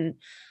important.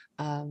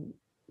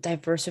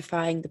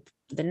 Diversifying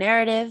the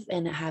narrative,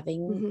 and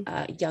having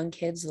young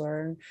kids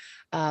learn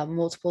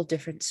multiple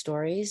different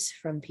stories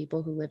from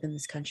people who live in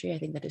this country. I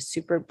think that is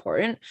super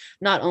important.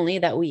 Not only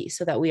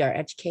so that we are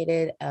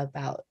educated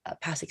about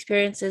past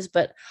experiences,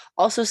 but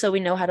also so we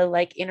know how to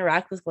like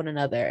interact with one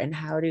another, and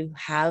how to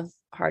have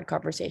hard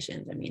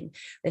conversations. I mean,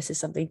 this is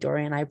something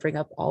Dory and I bring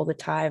up all the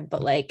time,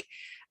 but like,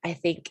 I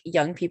think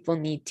young people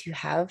need to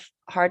have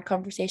hard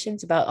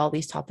conversations about all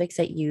these topics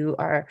that you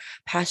are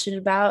passionate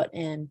about.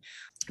 And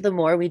the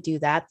more we do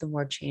that, the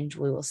more change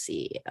we will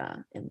see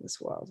in this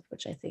world,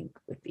 which I think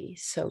would be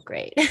so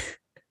great.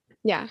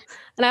 Yeah.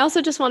 And I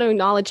also just want to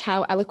acknowledge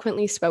how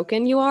eloquently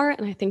spoken you are.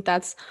 And I think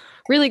that's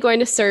really going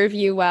to serve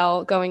you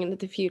well going into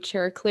the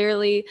future.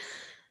 Clearly,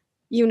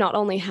 you not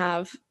only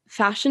have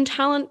fashion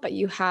talent, but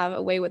you have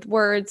a way with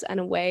words and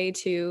a way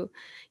to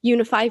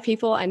unify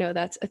people. I know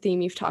that's a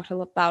theme you've talked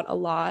about a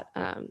lot,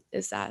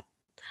 is that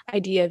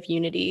idea of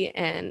unity,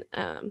 and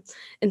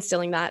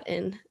instilling that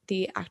in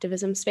the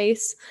activism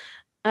space.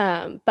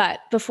 But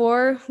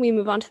before we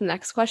move on to the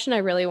next question, I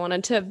really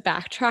wanted to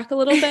backtrack a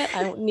little bit.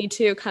 I need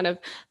to kind of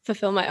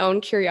fulfill my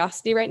own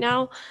curiosity right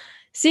now.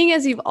 Seeing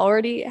as you've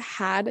already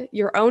had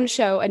your own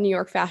show at New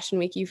York Fashion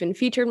Week, you've been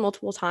featured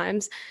multiple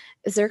times.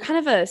 Is there kind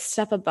of a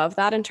step above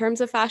that in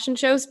terms of fashion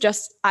shows?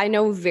 Just, I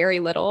know very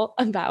little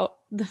about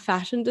the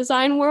fashion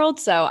design world,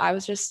 so I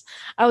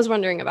was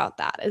wondering about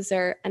that. Is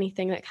there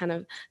anything that kind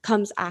of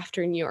comes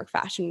after New York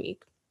Fashion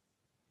Week?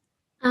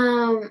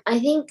 I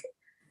think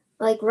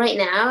like right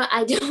now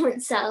I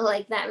don't sell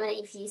like that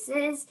many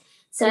pieces,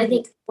 so I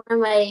think one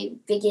of my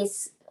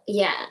biggest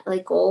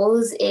like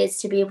goals is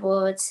to be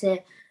able to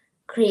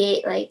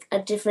create like a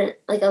different,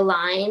 like a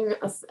line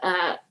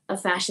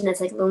of fashion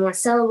that's like a little more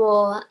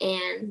sellable,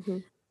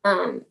 and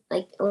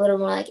like a little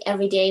more like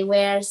everyday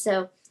wear.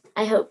 So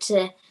I hope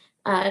to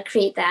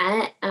create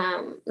that.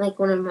 Like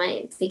one of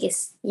my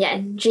biggest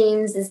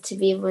dreams is to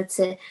be able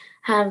to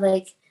have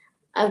like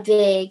a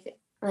big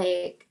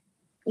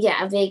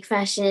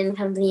fashion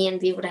company, and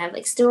be able to have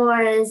like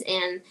stores,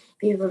 and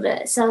be able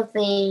to sell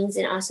things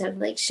and also have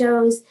like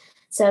shows.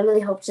 So I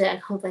really hope to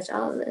accomplish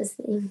all of those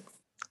things.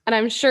 And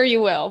I'm sure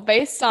you will.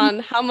 Based on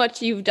how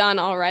much you've done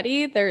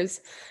already,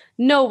 there's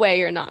no way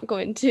you're not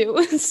going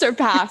to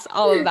surpass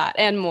all of that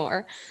and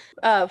more.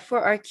 For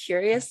our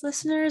curious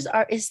listeners,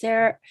 does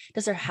there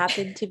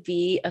happen to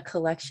be a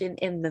collection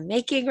in the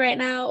making right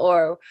now,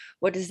 or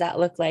what does that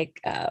look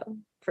like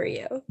for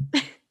you?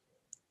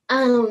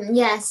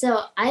 Yeah,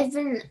 so I've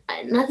been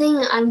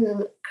nothing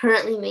I'm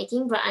currently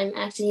making, but I'm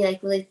actually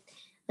like really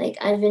like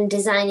I've been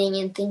designing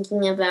and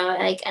thinking about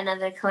like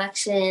another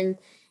collection,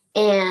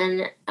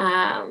 and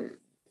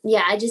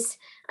yeah, I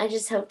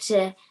just hope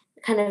to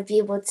kind of be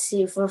able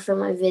to fulfill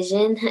my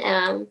vision,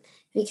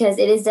 because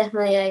it is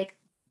definitely like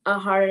a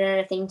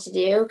harder thing to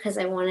do, because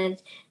I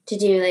wanted to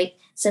do like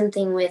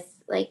something with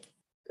like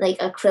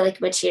acrylic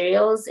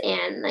materials,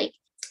 and like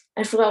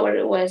I forgot what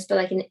it was, but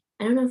like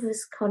I don't know if it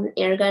was called an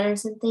air gun or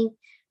something,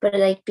 but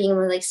like being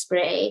able to like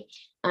spray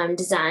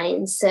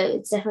designs. So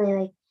it's definitely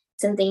like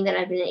something that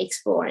I've been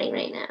exploring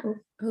right now.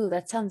 Ooh,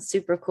 that sounds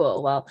super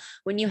cool. Well,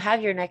 when you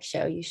have your next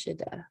show, you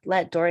should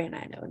let Dory and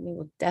I know, and we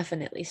will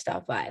definitely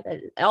stop by.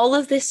 All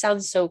of this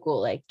sounds so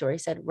cool. Like Dory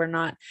said, we're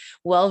not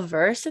well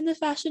versed in the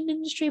fashion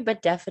industry,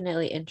 but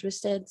definitely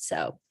interested.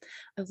 So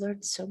I've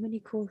learned so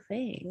many cool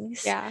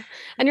things. Yeah.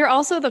 And you're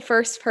also the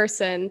first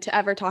person to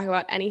ever talk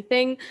about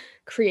anything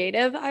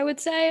creative, I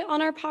would say,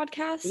 on our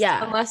podcast.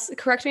 Yeah. Unless,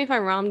 correct me if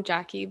I'm wrong,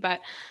 Jackie,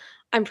 but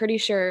I'm pretty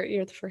sure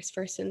you're the first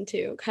person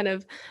to kind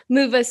of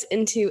move us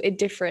into a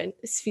different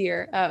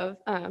sphere of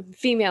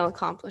female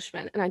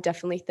accomplishment. And I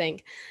definitely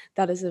think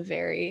that is a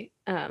very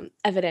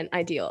evident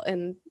ideal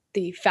in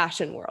the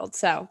fashion world.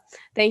 So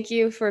thank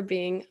you for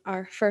being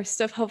our first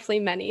of hopefully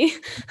many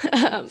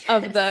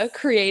of the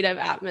creative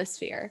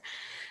atmosphere.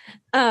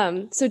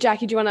 So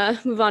Jackie, do you want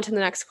to move on to the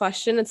next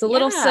question? It's a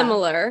little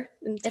similar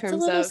in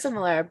terms of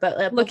similar,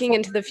 but looking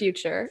into the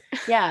future.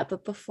 Yeah,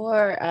 but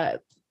before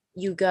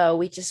you go,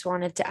 we just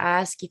wanted to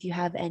ask if you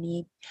have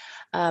any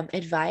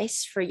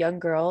advice for young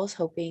girls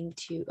hoping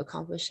to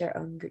accomplish their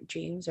own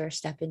dreams or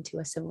step into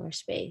a similar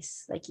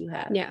space like you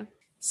have. Yeah.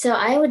 So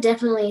I would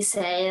definitely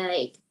say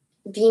like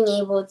being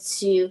able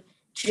to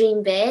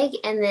dream big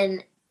and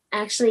then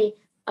actually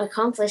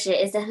accomplish it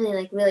is definitely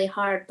like really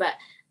hard. But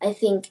I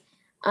think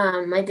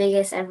my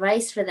biggest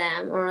advice for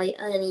them, or like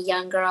any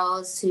young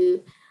girls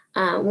who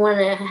want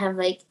to have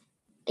like,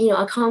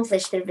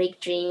 accomplish their big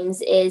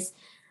dreams, is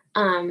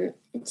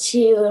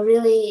to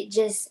really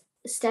just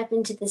step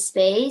into the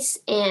space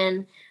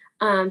and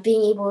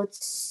being able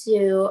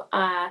to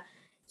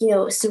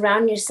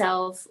surround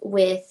yourself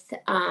with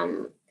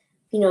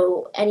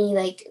any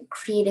like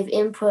creative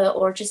input,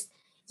 or just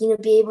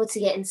be able to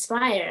get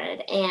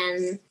inspired.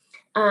 And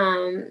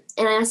I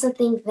also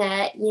think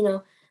that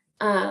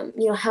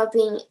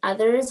helping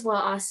others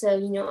while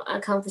also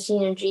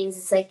accomplishing your dreams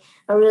is like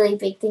a really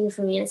big thing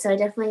for me. And so I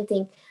definitely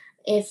think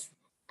if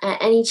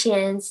any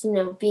chance,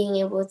 being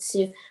able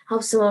to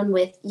help someone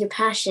with your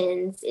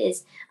passions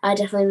is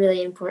definitely a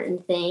really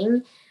important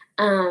thing.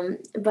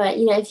 But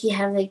if you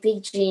have like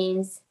big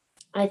dreams,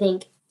 I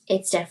think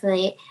it's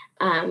definitely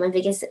my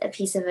biggest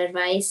piece of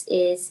advice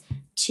is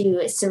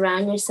to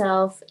surround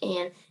yourself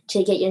and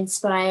to get you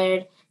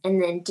inspired,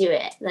 and then do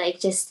it. Like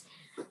just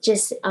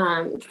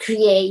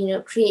create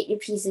your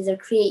pieces, or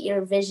create your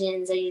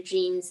visions or your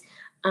dreams,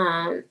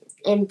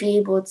 and be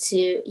able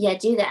to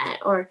do that.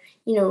 Or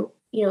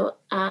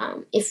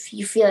if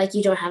you feel like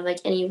you don't have like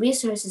any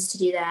resources to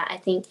do that, I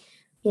think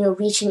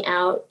reaching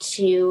out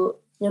to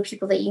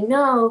people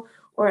that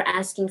or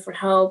asking for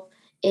help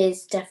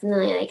is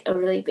definitely like a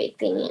really big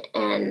thing.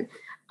 And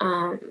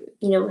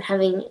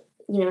having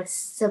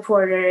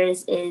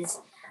supporters is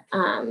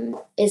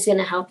going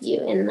to help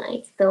you in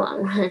like the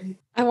long run.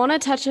 I want to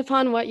touch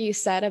upon what you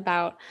said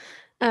about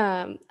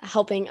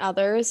helping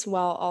others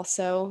while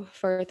also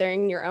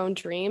furthering your own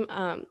dream.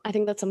 I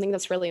think that's something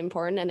that's really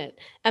important, and it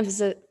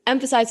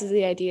emphasizes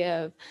the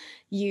idea of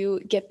you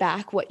get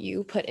back what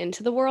you put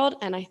into the world.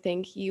 And I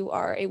think you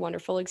are a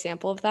wonderful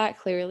example of that.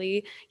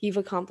 Clearly, you've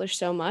accomplished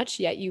so much,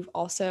 yet you've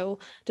also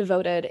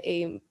devoted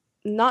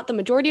not the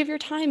majority of your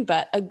time,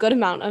 but a good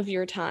amount of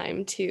your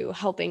time to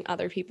helping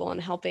other people and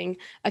helping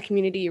a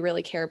community you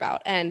really care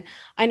about. And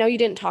I know you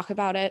didn't talk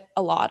about it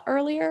a lot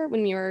earlier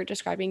when you were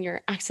describing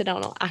your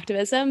accidental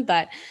activism,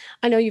 but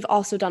I know you've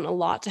also done a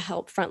lot to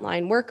help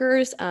frontline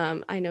workers.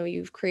 I know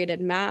you've created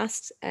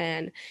masks,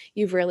 and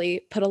you've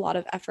really put a lot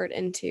of effort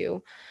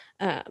into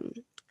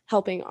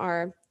helping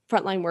our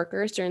frontline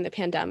workers during the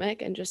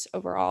pandemic, and just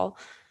overall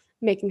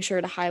making sure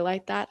to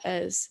highlight that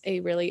as a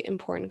really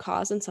important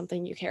cause and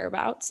something you care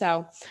about.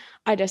 So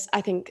I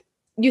think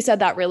you said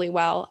that really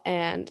well.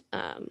 And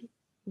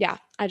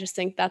I just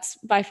think that's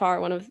by far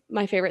one of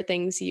my favorite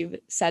things you've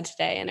said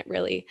today. And it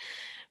really,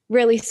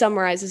 really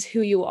summarizes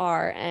who you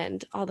are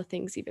and all the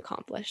things you've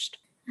accomplished.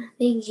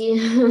 Thank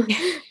you.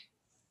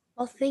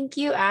 Well, thank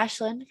you,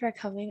 Ashlyn, for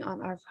coming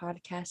on our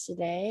podcast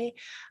today.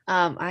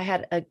 I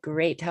had a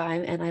great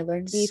time, and I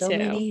learned so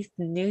many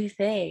new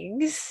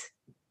things.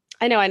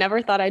 I know, I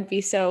never thought I'd be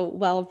so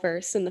well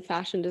versed in the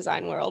fashion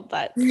design world,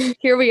 but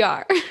here we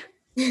are.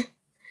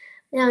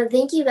 No,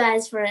 thank you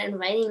guys for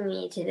inviting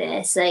me to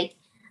this. Like,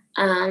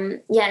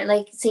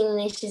 like St.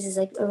 Ignatius is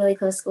like a really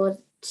close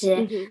school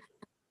to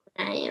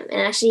I am.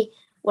 And actually,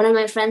 one of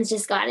my friends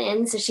just got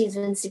in, so she's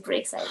been super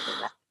excited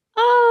about it.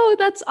 Oh,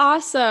 that's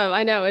awesome.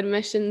 I know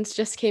admissions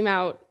just came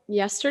out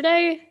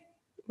yesterday,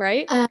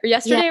 right? Or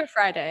yesterday or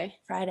Friday?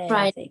 Friday,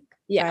 I think.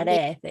 Yeah.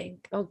 Friday, I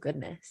think. Oh,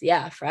 goodness.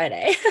 Yeah,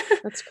 Friday.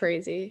 That's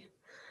crazy.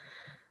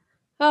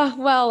 Oh,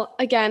 well,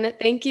 again,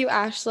 thank you,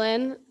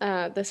 Ashlyn.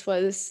 This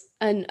was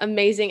an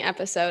amazing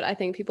episode. I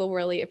think people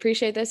really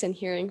appreciate this and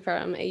hearing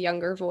from a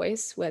younger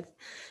voice with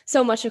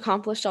so much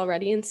accomplished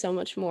already and so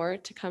much more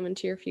to come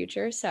into your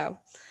future. So,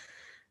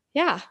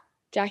 yeah.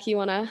 Jackie, you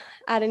want to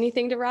add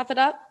anything to wrap it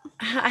up?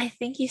 I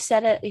think you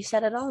said it. You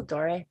said it all,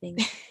 Dora. I think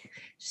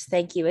just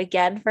thank you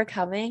again for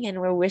coming, and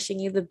we're wishing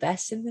you the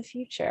best in the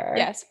future.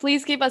 Yes,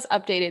 please keep us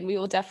updated. We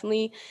will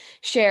definitely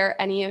share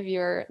any of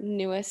your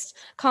newest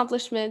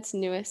accomplishments,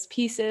 newest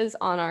pieces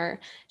on our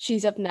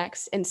She's Up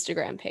Next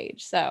Instagram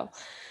page. So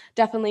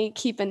definitely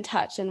keep in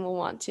touch, and we'll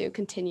want to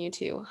continue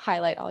to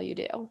highlight all you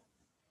do.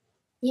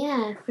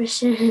 Yeah, for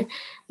sure.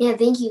 Yeah,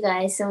 thank you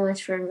guys so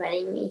much for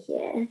inviting me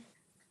here.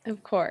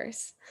 Of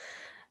course.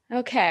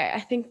 Okay, I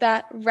think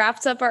that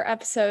wraps up our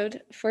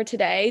episode for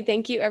today.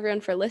 Thank you everyone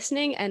for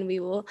listening, and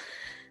we will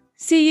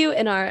see you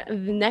in our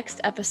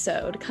next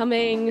episode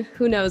coming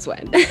who knows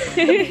when.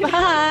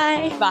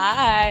 Bye.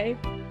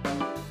 Bye.